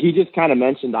he just kind of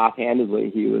mentioned offhandedly.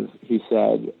 He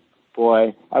said,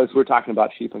 "Boy, we're talking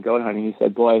about sheep and goat hunting." He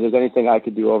said, "Boy, if there's anything I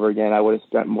could do over again, I would have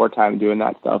spent more time doing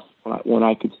that stuff when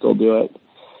I could still do it."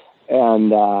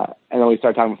 And then we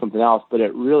started talking about something else, but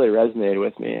it really resonated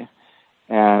with me.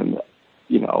 And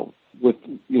with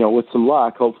some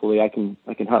luck, hopefully I can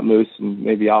hunt moose and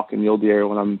maybe elk and mule deer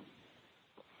when I'm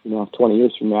 20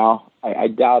 years from now. I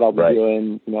doubt I'll be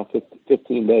doing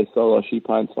 15-day solo sheep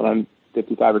hunts when I'm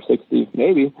 55 or 60,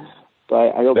 maybe.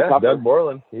 But I hope. Yeah, Doug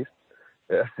Borland.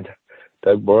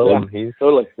 Doug Borland. He's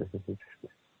totally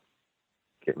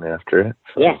getting after it.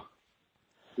 So.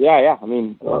 Yeah. I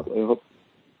mean, but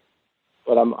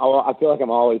I feel like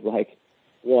I'm always like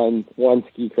one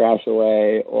ski crash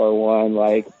away, or one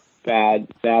like bad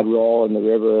roll in the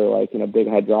river, like in a big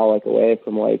hydraulic away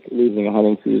from like losing a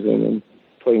hunting season and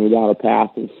putting me down a path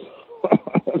of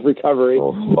recovery.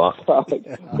 Well, Bob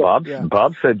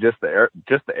said just the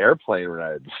airplane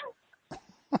rides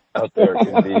out there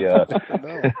can be.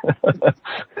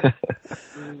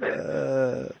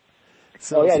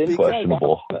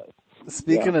 Questionable.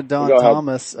 Speaking of Don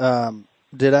Thomas,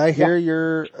 did I hear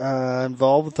you're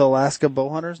involved with the Alaska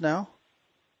Bowhunters now?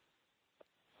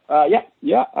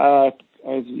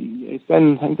 It's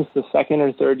been, I think this is the second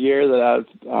or third year that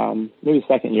maybe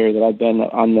second year that I've been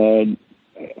on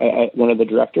one of the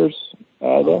directors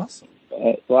there at the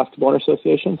Alaska Bowhunter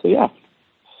Association. So yeah,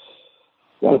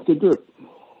 it's a good group.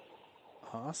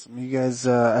 Awesome. You guys,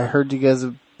 I heard you guys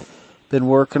have been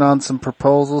working on some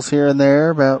proposals here and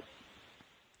there about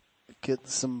getting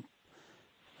some.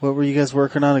 What were you guys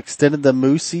working on? Extended the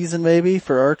moose season maybe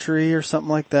for archery or something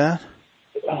like that?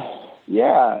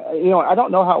 Yeah. I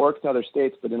don't know how it works in other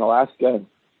states, but in Alaska,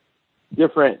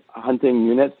 different hunting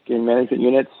units, game management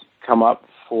units come up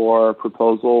for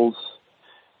proposals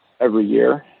every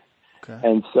year. Okay.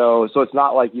 And so it's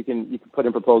not like you can put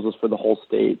in proposals for the whole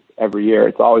state every year.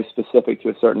 It's always specific to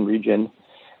a certain region.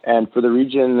 And for the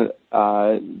region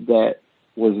that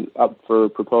was up for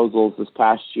proposals this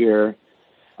past year,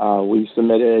 we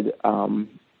submitted a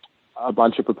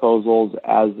bunch of proposals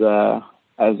as a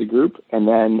group, and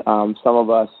then some of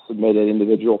us submitted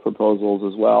individual proposals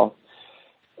as well.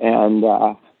 And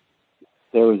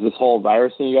there was this whole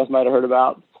virus thing you guys might have heard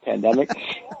about, pandemic.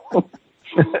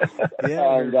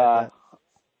 Yeah. And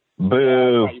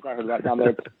boo. You probably heard about it down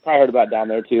there. Probably heard about it down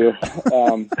there too.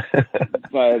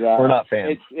 But we're not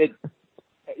fans.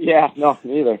 Yeah, no,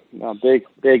 neither. No, big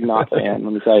not fan.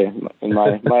 Let me tell you, in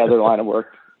my other line of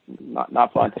work,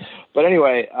 not fun. But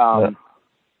anyway,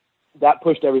 that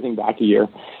pushed everything back a year.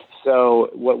 So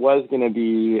what was going to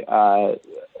be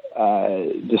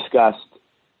discussed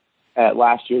at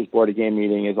last year's Board of Game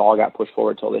meeting is all got pushed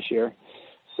forward till this year.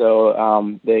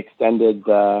 So they extended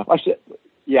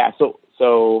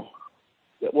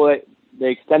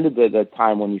they extended the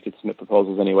time when you could submit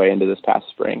proposals anyway into this past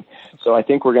spring. So I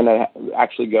think we're going to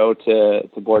actually go to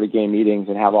Board of Game meetings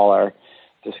and have all our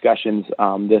discussions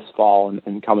this fall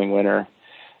and coming winter.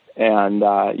 And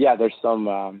there's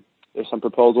some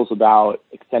proposals about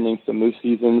extending some moose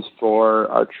seasons for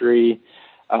archery.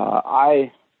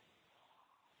 I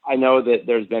know that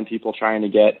there's been people trying to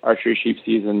get archery sheep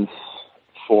seasons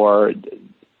for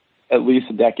at least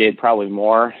a decade, probably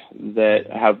more, that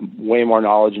have way more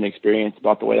knowledge and experience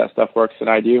about the way that stuff works than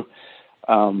I do.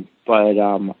 I'm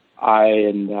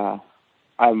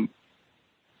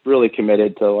really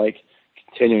committed to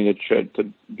continuing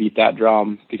to beat that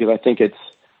drum, because I think it's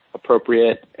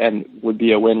appropriate and would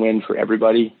be a win-win for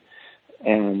everybody.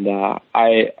 And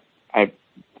I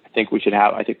think we should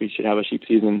have a sheep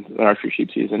season, an archery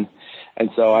sheep season. And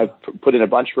so I've put in a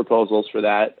bunch of proposals for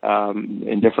that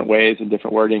in different ways and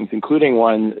different wordings, including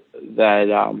one that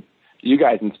you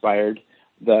guys inspired.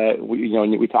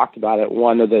 We talked about it.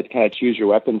 One of the kind of choose your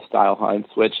weapon style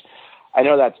hunts, which I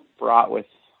know that's fraught with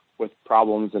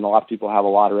problems, and a lot of people have a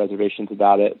lot of reservations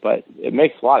about it. But it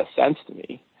makes a lot of sense to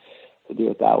me to do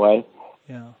it that way.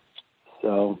 Yeah.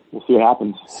 So we'll see what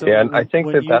happens. So Yeah, and I think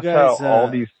when that's guys, how all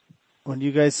these. When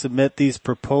you guys submit these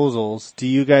proposals, do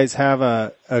you guys have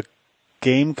a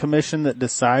game commission that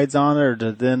decides on it, or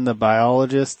do then the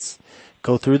biologists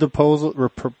go through the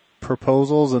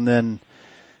proposals and then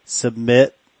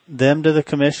submit them to the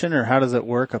commission, or how does it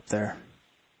work up there?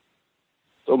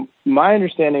 So my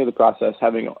understanding of the process,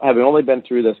 having only been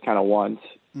through this kind of once,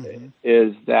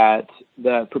 is that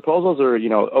the proposals are,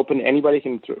 open. Anybody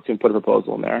can put a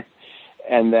proposal in there,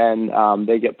 and then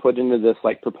they get put into this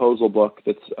like proposal book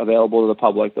that's available to the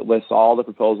public that lists all the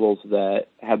proposals that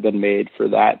have been made for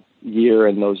that year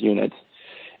and those units.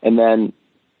 And then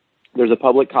there's a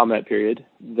public comment period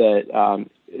that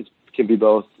can be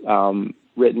both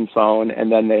written, phone, and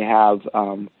then they have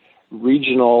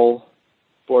regional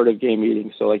Board of Game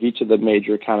meetings. So like each of the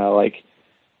major kind of like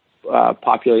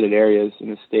populated areas in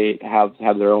the state have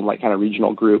their own like kind of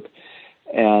regional group,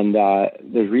 and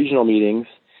there's regional meetings,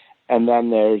 and then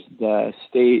there's the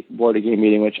state Board of Game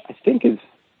meeting, which I think is,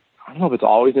 I don't know if it's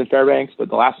always in Fairbanks, but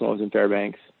the last one was in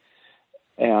Fairbanks,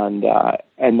 and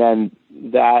then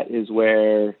that is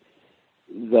where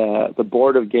the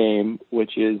Board of Game,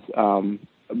 which is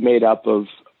made up of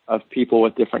people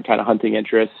with different kind of hunting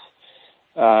interests,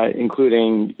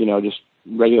 including just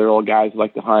regular old guys who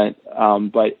like to hunt,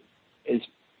 but it's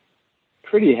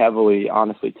pretty heavily,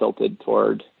 honestly, tilted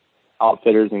toward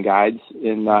outfitters and guides,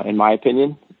 in my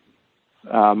opinion,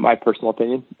 my personal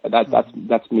opinion.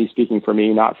 That's me speaking for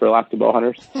me, not for Alaska bow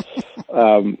hunters.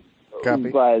 But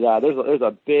there's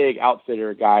a big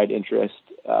outfitter guide interest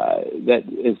that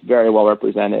is very well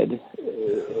represented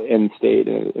in the state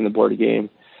in the Board of Game,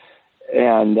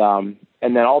 and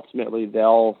then ultimately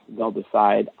they'll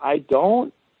decide. I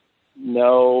don't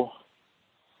know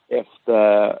if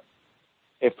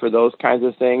for those kinds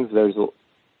of things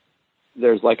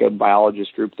there's like a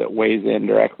biologist group that weighs in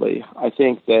directly. I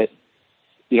think that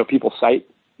people cite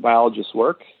biologists'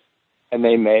 work, and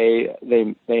they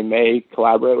may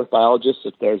collaborate with biologists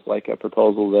if there's like a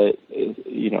proposal that is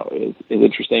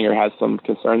interesting or has some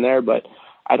concern there. But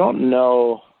I don't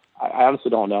know. I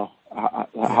honestly don't know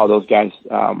how those guys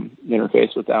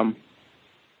interface with them.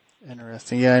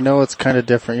 Interesting. Yeah, I know it's kind of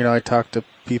different. I talk to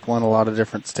people in a lot of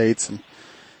different states,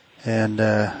 and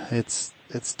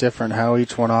it's different how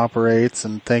each one operates.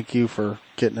 And thank you for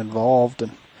getting involved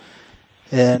and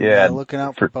looking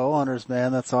out for bow hunters,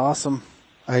 man. That's awesome.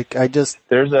 I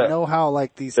know how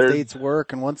like these states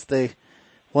work, and once they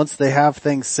have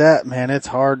things set, man, it's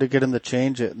hard to get them to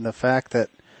change it. And the fact that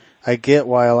I get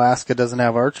why Alaska doesn't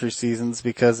have archery seasons,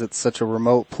 because it's such a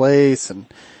remote place, and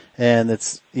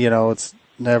it's it's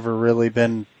never really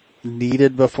been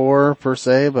needed before per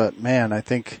se. But man, I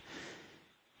think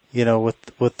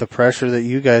with the pressure that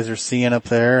you guys are seeing up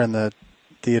there, and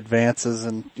the advances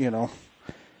and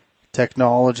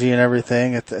technology and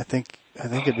everything, I think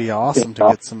it'd be awesome to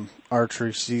get some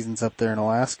archery seasons up there in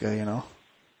Alaska.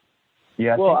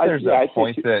 Yeah, I think there's a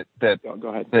point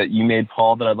that you made,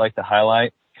 Paul, that I'd like to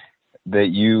highlight. That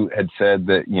you had said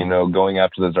that going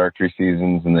after those archery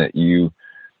seasons, and that you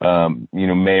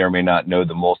may or may not know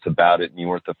the most about it, and you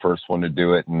weren't the first one to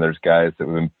do it. And there's guys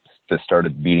that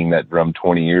started beating that drum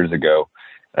 20 years ago.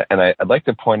 And I'd like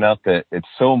to point out that it's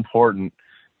so important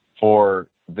for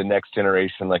the next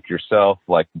generation, like yourself,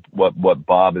 like what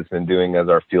Bob has been doing as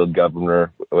our field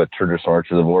governor with Traditional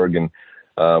Archers of Oregon,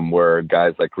 where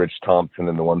guys like Rich Thompson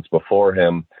and the ones before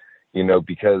him,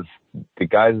 because the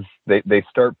guys, they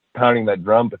start pounding that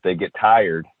drum, but they get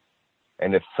tired.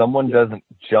 And if someone doesn't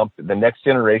the next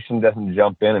generation doesn't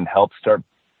jump in and help start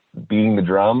beating the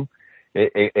drum,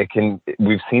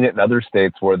 we've seen it in other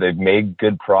states where they've made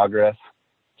good progress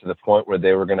to the point where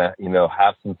they were going to,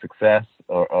 have some success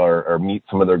or meet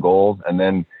some of their goals. And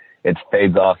then it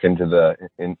fades off into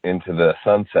the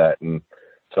sunset. And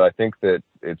so I think that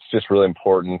it's just really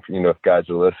important, if guys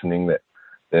are listening, that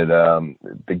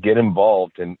get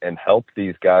involved and help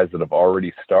these guys that have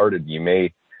already started. You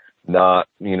may not,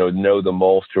 know the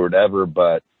most or whatever,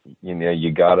 but,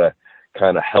 you gotta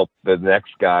kind of help the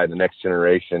next guy, the next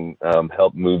generation,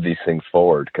 help move these things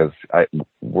forward. Cause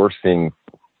we're seeing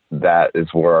that is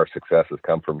where our success has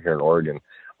come from here in Oregon.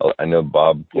 I know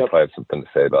Bob will probably have something to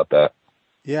say about that.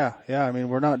 Yeah. I mean,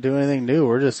 we're not doing anything new.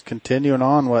 We're just continuing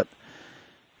on what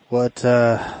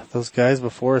those guys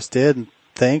before us did. And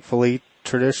thankfully,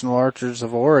 Traditional Archers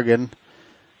of Oregon,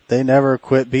 they never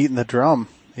quit beating the drum,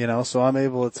 so I'm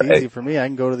able, it's easy for me. I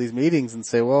can go to these meetings and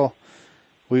say, well,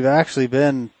 we've actually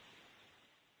been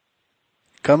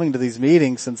coming to these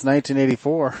meetings since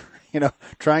 1984,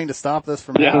 trying to stop this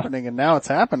from happening, and now it's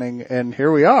happening, and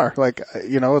here we are. Like,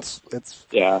 it's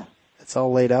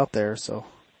all laid out there. So.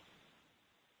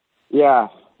 Yeah.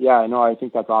 Yeah, no, I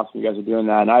think that's awesome. You guys are doing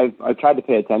that, and I've tried to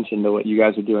pay attention to what you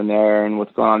guys are doing there and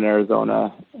what's going on in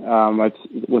Arizona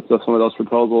with some of those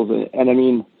proposals. And I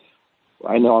mean,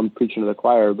 I know I'm preaching to the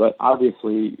choir, but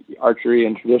obviously archery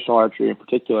and traditional archery in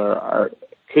particular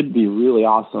could be really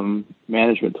awesome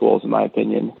management tools, in my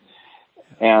opinion.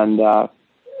 And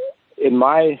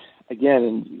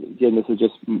again, this is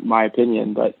just my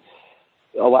opinion, but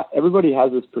everybody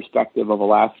has this perspective of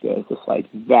Alaska as this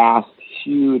like vast,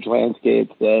 huge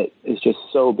landscape that is just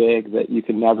so big that you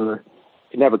can never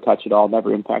touch it all,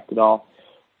 never impact it all.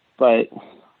 But I'll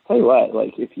tell you what,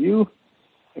 like if you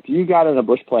got in a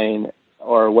bush plane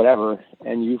or whatever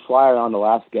and you fly around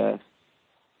Alaska,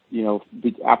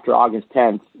 after August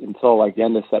 10th until like the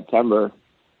end of September,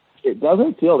 it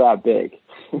doesn't feel that big.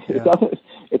 It doesn't.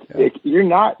 You're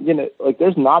not like.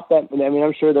 There's not that. I mean,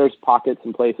 I'm sure there's pockets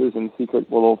and places and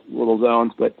secret little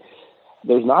zones, but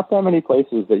there's not that many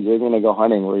places that you're going to go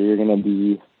hunting where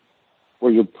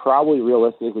you're probably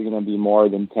realistically going to be more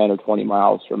than 10 or 20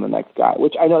 miles from the next guy.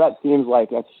 Which I know that seems like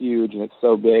that's huge and it's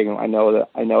so big, and I know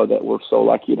that we're so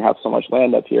lucky to have so much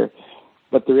land up here.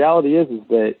 But the reality is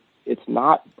that it's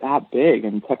not that big,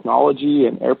 and technology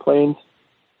and airplanes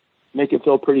make it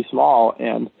feel pretty small.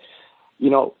 And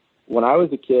when I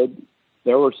was a kid,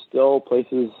 there were still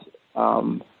places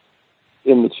in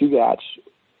the Chugach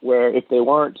where if they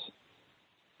weren't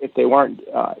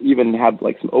even had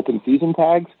like some open season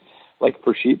tags, like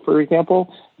for sheep, for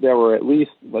example, there were at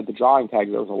least like the drawing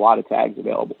tags. There was a lot of tags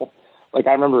available. Like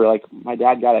I remember, like my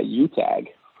dad got a U tag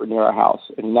for near our house,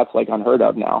 and that's like unheard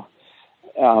of now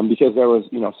because there was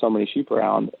so many sheep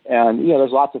around. And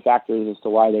there's lots of factors as to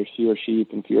why there's fewer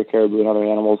sheep and fewer caribou and other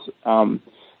animals.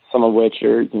 Some of which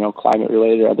are, climate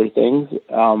related or other things.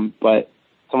 But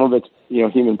some of it's,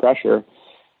 human pressure.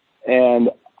 And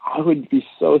I would be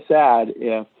so sad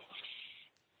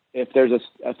if there's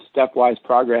a stepwise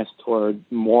progress toward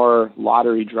more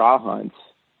lottery draw hunts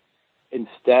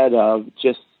instead of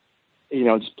just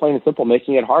plain and simple,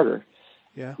 making it harder.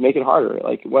 Yeah. Make it harder.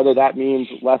 Like whether that means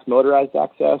less motorized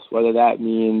access, whether that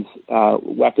means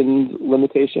weapons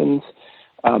limitations,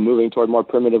 moving toward more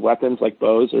primitive weapons like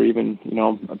bows, or even,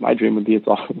 my dream would be it's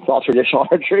all traditional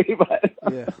archery, but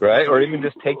yeah. Right. Or even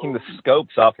just taking the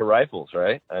scopes off of rifles,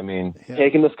 right? I mean,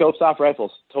 taking the scopes off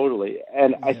rifles, totally.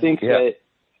 And I think that,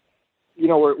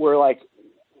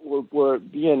 we're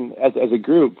being, as a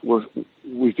group,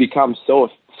 we've become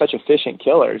such efficient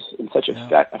killers and such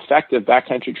effective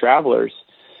backcountry travelers.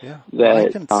 Yeah. That I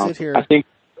can sit here. I think,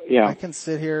 I can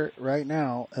sit here right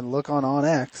now and look on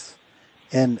OnX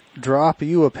and drop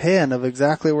you a pin of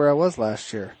exactly where I was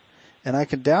last year. And I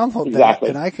can download that,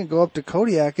 and I can go up to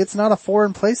Kodiak. It's not a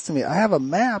foreign place to me. I have a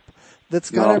map that's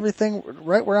got everything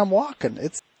right where I'm walking.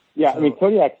 I mean,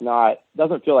 Kodiak's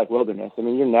doesn't feel like wilderness. I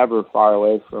mean, you're never far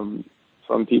away from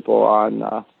people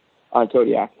on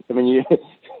Kodiak. I mean,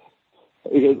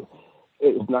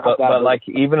 it's not that. But like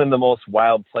even in the most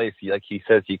wild place, like he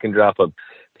says, you can drop a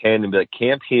pin and be like,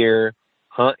 camp here,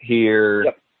 hunt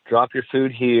here, drop your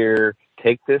food here.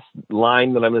 Take this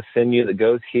line that I'm going to send you that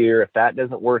goes here. If that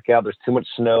doesn't work out, there's too much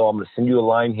snow, I'm going to send you a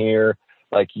line here.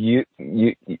 Like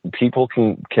people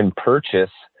can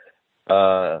purchase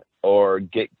or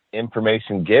get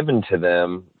information given to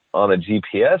them on a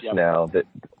GPS now that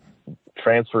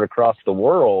transferred across the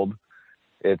world.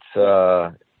 It's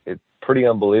pretty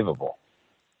unbelievable.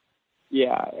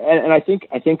 Yeah, and I think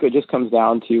it just comes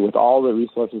down to, with all the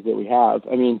resources that we have.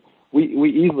 I mean,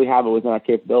 we easily have it within our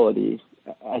capability,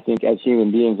 I think, as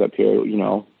human beings up here,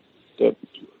 to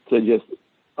just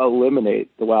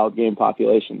eliminate the wild game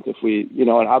populations. If we, and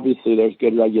obviously there's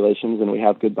good regulations and we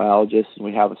have good biologists and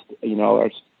we have,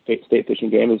 our state fish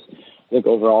and game is, I think,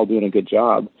 overall doing a good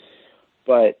job.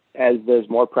 But as there's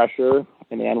more pressure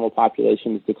and the animal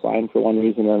populations decline for one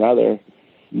reason or another,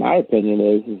 my opinion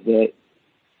is that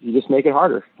you just make it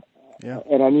harder. Yeah.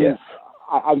 And I mean,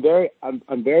 I'm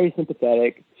very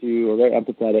sympathetic to, or very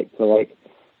empathetic to, like,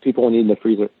 people needing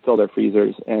to fill their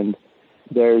freezers, and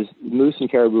there's moose and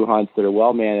caribou hunts that are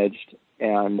well managed,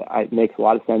 and it makes a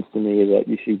lot of sense to me that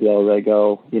you should be able to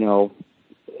go,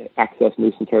 access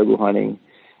moose and caribou hunting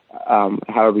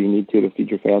however you need to feed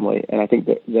your family. And I think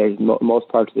that there's most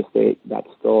parts of the state that's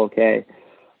still okay,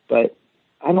 but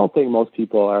I don't think most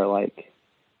people are like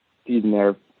feeding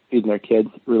their kids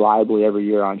reliably every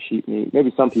year on sheep meat.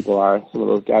 Maybe some people are, some of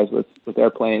those guys with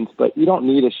airplanes, but you don't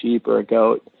need a sheep or a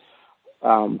goat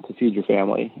to feed your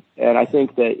family. And I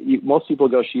think that most people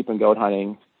go sheep and goat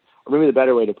hunting, or maybe the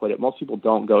better way to put it, most people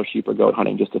don't go sheep or goat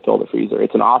hunting just to fill the freezer.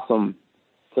 It's an awesome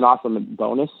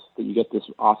bonus that you get this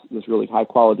really high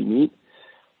quality meat,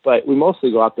 but we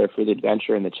mostly go out there for the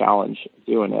adventure and the challenge of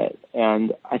doing it.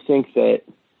 And I think that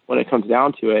when it comes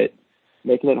down to it,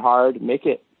 making it hard, make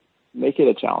it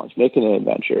a challenge, make it an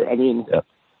adventure. I mean, Yep.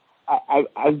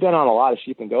 I've been on a lot of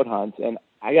sheep and goat hunts, and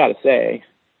I got to say,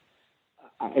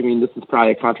 I mean, this is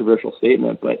probably a controversial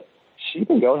statement, but sheep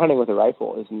and goat hunting with a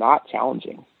rifle is not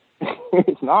challenging.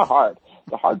 It's not hard.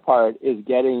 The hard part is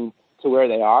getting to where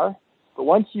they are. But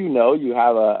once you know you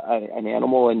have an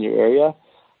animal in your area,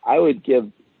 I would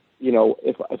give,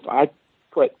 if I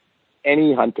put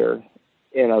any hunter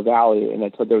in a valley and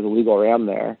I said there was a legal ram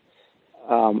there,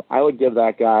 I would give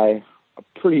that guy a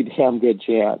pretty damn good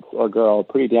chance, or girl, a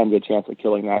pretty damn good chance of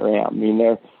killing that ram. I mean,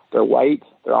 they're white,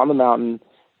 they're on the mountain.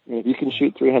 I mean, if you can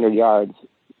shoot 300 yards,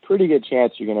 pretty good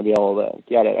chance you're going to be able to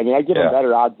get it. I mean, I'd give them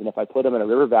better odds than if I put them in a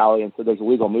river valley and said there's a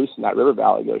legal moose in that river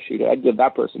valley, go shoot it. I'd give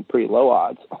that person pretty low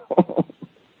odds.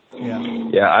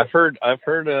 Yeah. I've heard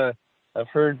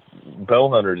bow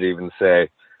hunters even say,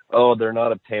 "Oh, they're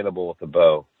not obtainable with a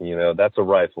bow. That's a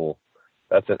rifle.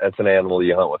 That's an animal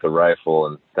you hunt with a rifle."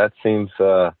 And that seems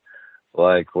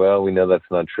like, well, we know that's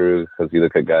not true, because you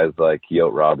look at guys like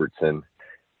Yote Robertson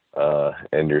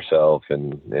and yourself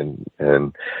and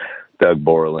Doug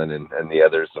Borland and the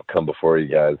others have come before you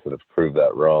guys that have proved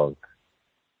that wrong.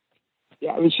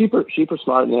 Yeah, I mean, sheep are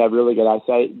smart and they have really good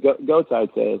eyesight. Goats,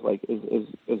 I'd say, is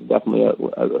definitely a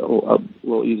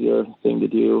little easier thing to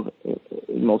do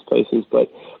in most places,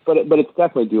 but it's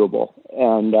definitely doable.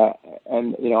 And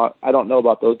I don't know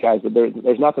about those guys, but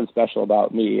there's nothing special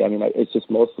about me. I mean, it's just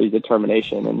mostly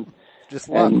determination and just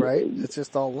luck, right? It's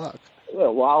just all luck. Yeah,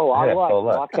 well, a lot of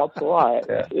luck. Luck helps a lot.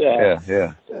 Yeah.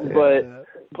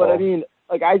 But I mean,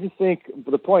 like, I just think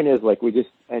the point is, like,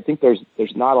 I think there's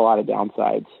not a lot of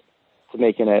downsides to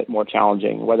making it more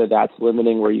challenging, whether that's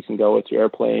limiting where you can go with your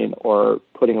airplane or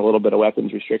putting a little bit of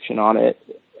weapons restriction on it.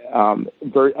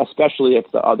 Especially if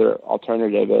the other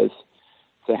alternative is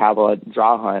to have a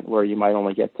draw hunt where you might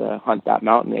only get to hunt that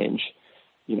mountain range,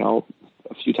 a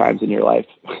few times in your life.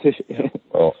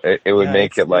 Well, it would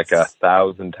make it like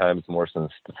 1,000 times more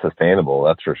sustainable.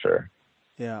 That's for sure.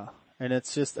 Yeah. And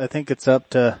it's just, I think it's up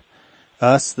to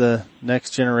us, the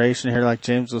next generation here, like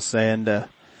James was saying,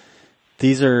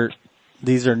 these are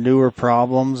newer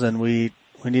problems, and we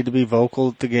need to be vocal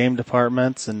at the game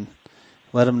departments and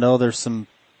let them know there's some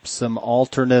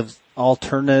alternative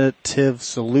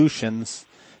solutions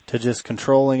to just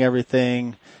controlling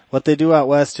everything. What they do out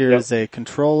west here is they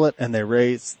control it and they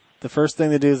raise. The first thing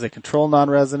they do is they control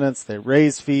non-residents, they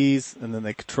raise fees, and then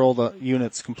they control the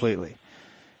units completely.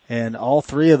 And all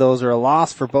three of those are a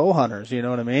loss for bow hunters. You know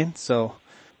what I mean? So.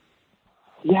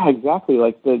 Yeah, exactly.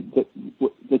 Like the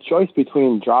choice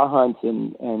between draw hunts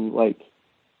and like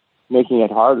making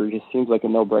it harder just seems like a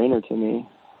no-brainer to me.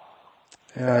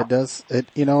 Yeah, it does.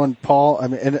 And Paul, I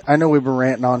mean, and I know we've been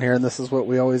ranting on here, and this is what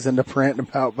we always end up ranting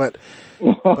about, but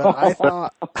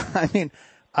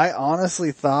I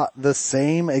honestly thought the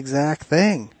same exact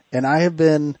thing. And I have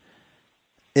been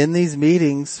in these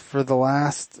meetings for the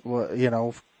last, 4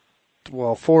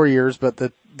 years, but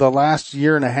the last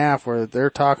year and a half where they're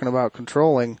talking about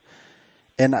controlling,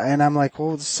 and I'm like,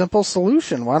 well, it's a simple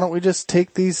solution. Why don't we just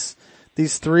take these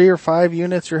 3 or 5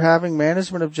 units you're having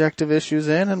management objective issues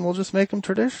in, and we'll just make them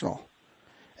traditional.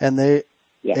 And I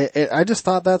just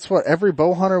thought that's what every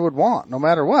bow hunter would want, no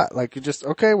matter what. Like, you just,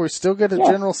 okay, we still get a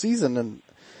general season,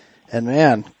 and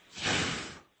man,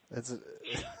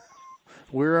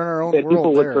 we're in our own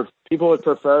world. People would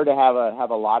prefer to have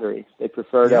a lottery. They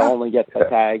prefer to only get the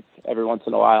tags every once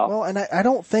in a while. Well, and I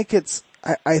don't think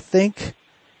I think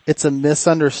it's a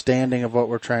misunderstanding of what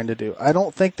we're trying to do. I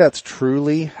don't think that's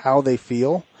truly how they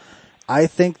feel. I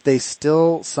think they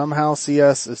still somehow see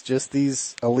us as just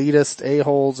these elitist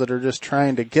a-holes that are just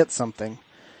trying to get something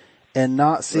and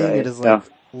not seeing it as like,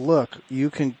 look,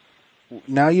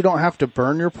 now you don't have to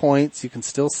burn your points. You can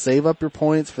still save up your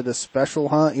points for this special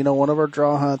hunt, one of our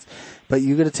draw hunts, but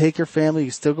you got to take your family.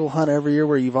 You still go hunt every year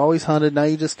where you've always hunted. Now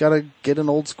you just got to get an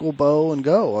old school bow and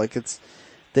go. Like I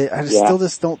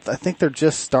think they're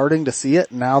just starting to see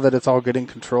it now that it's all getting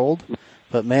controlled.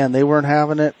 But man, they weren't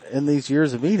having it in these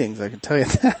years of meetings. I can tell you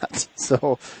that.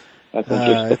 So,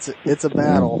 it's a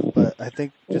battle, but I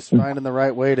think just finding the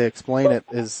right way to explain it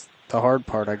is the hard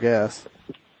part, I guess.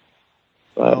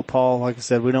 Well, Paul, like I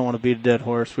said, we don't want to beat a dead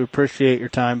horse. We appreciate your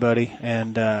time, buddy.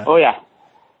 And,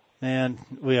 man,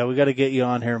 we got to get you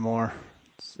on here more.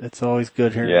 It's always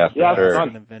good hearing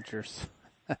about adventures.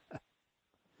 And,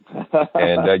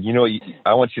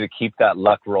 I want you to keep that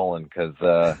luck rolling because,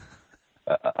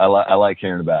 I like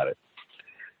hearing about it.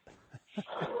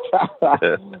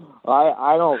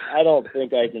 I don't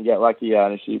think I can get lucky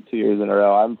on a sheep 2 years in a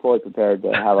row. I'm fully prepared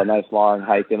to have a nice long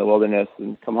hike in the wilderness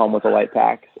and come home with a light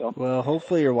pack. So, well,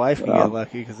 hopefully your wife can get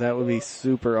lucky, because that would be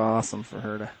super awesome for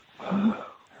her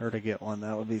to get one.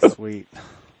 That would be sweet.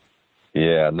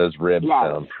 Yeah, and those ribs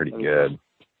sound pretty good.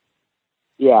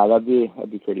 Yeah, that'd be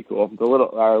pretty cool.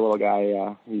 Our little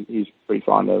guy, he's pretty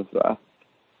fond of.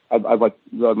 I've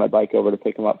rode my bike over to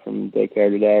pick him up from daycare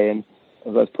today, and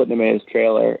as I was putting him in his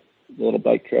trailer, the little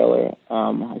bike trailer,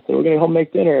 I said, "We're going to home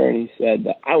make dinner," and he said,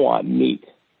 "I want meat."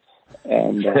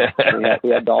 And we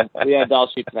had Dall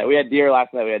sheep tonight. We had deer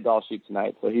last night. We had Dall sheep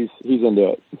tonight, so he's into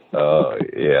it. Oh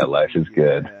yeah, life is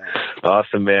good.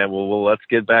 Awesome, man. Well, let's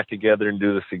get back together and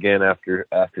do this again after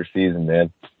season,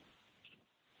 man.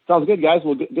 Sounds good, guys.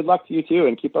 Well, good luck to you too,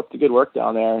 and keep up the good work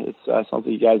down there. It's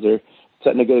something you guys are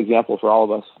setting a good example for all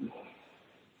of us.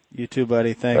 You too,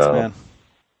 buddy. Thanks, man.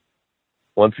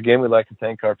 Once again, we'd like to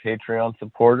thank our Patreon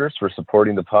supporters for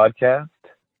supporting the podcast.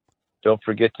 Don't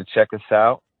forget to check us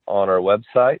out on our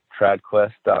website,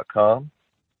 tradquest.com.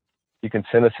 You can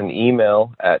send us an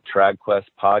email at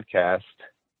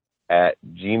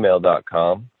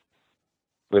tradquestpodcast@gmail.com.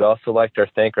 We'd also like to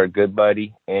thank our good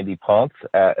buddy Andy Ponce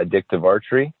at Addictive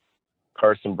Archery,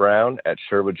 Carson Brown at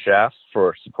Sherwood Shafts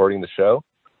for supporting the show.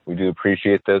 We do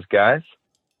appreciate those guys.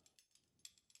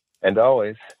 And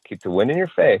always, keep the wind in your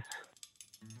face,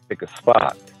 pick a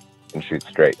spot, and shoot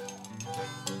straight.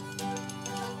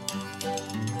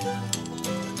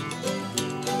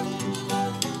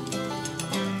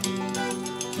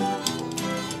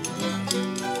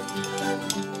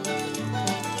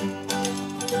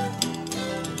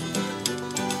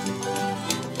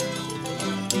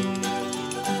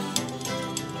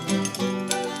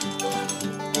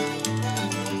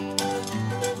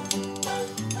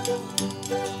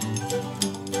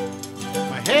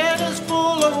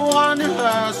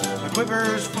 My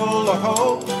quiver's full of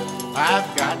hope.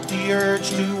 I've got the urge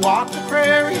to walk the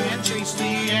prairie and chase the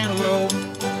antelope.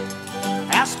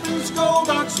 Aspens, gold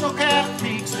on snow-capped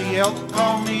peaks, the elk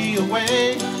call me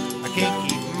away. I can't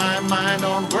keep my mind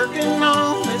on working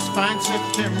on this fine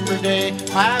September day.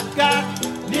 I've got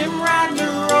Nimrod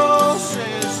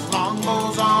neurosis,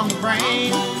 longbows on the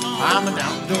brain. I'm an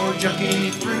outdoor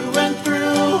junkie through and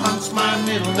through, hunts my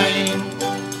middle name.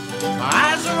 My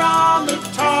eyes are on the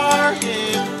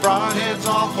target, broadheads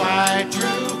all fly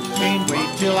true. Can't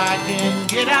wait till I can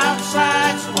get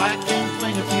outside so I can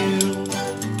fling a few.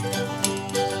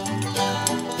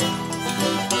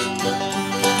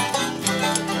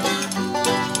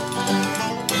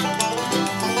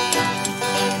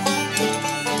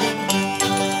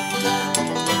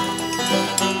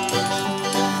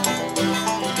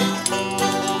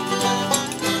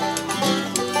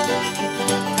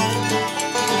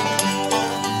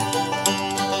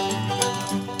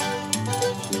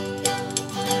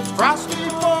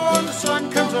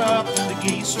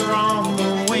 Geese are on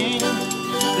the wing.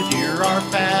 The deer are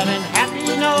fat and happy,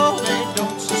 no, they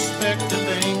don't suspect a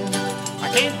thing.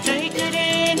 I can't take it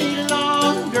any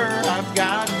longer, I've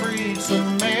got to breed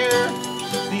some mare.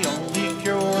 The only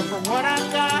cure for what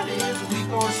I've got is a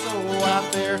week or so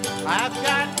out there. I've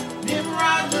got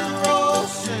Nimrod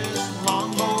neurosis,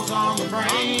 longbows on the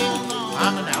brain.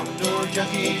 I'm an outdoor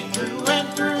junkie through and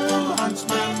through, hunts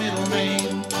my middle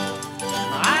name.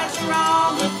 My eyes are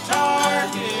on the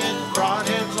target,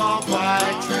 broadheads all fly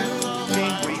true.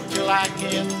 Can't wait till I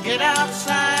can get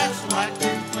outside so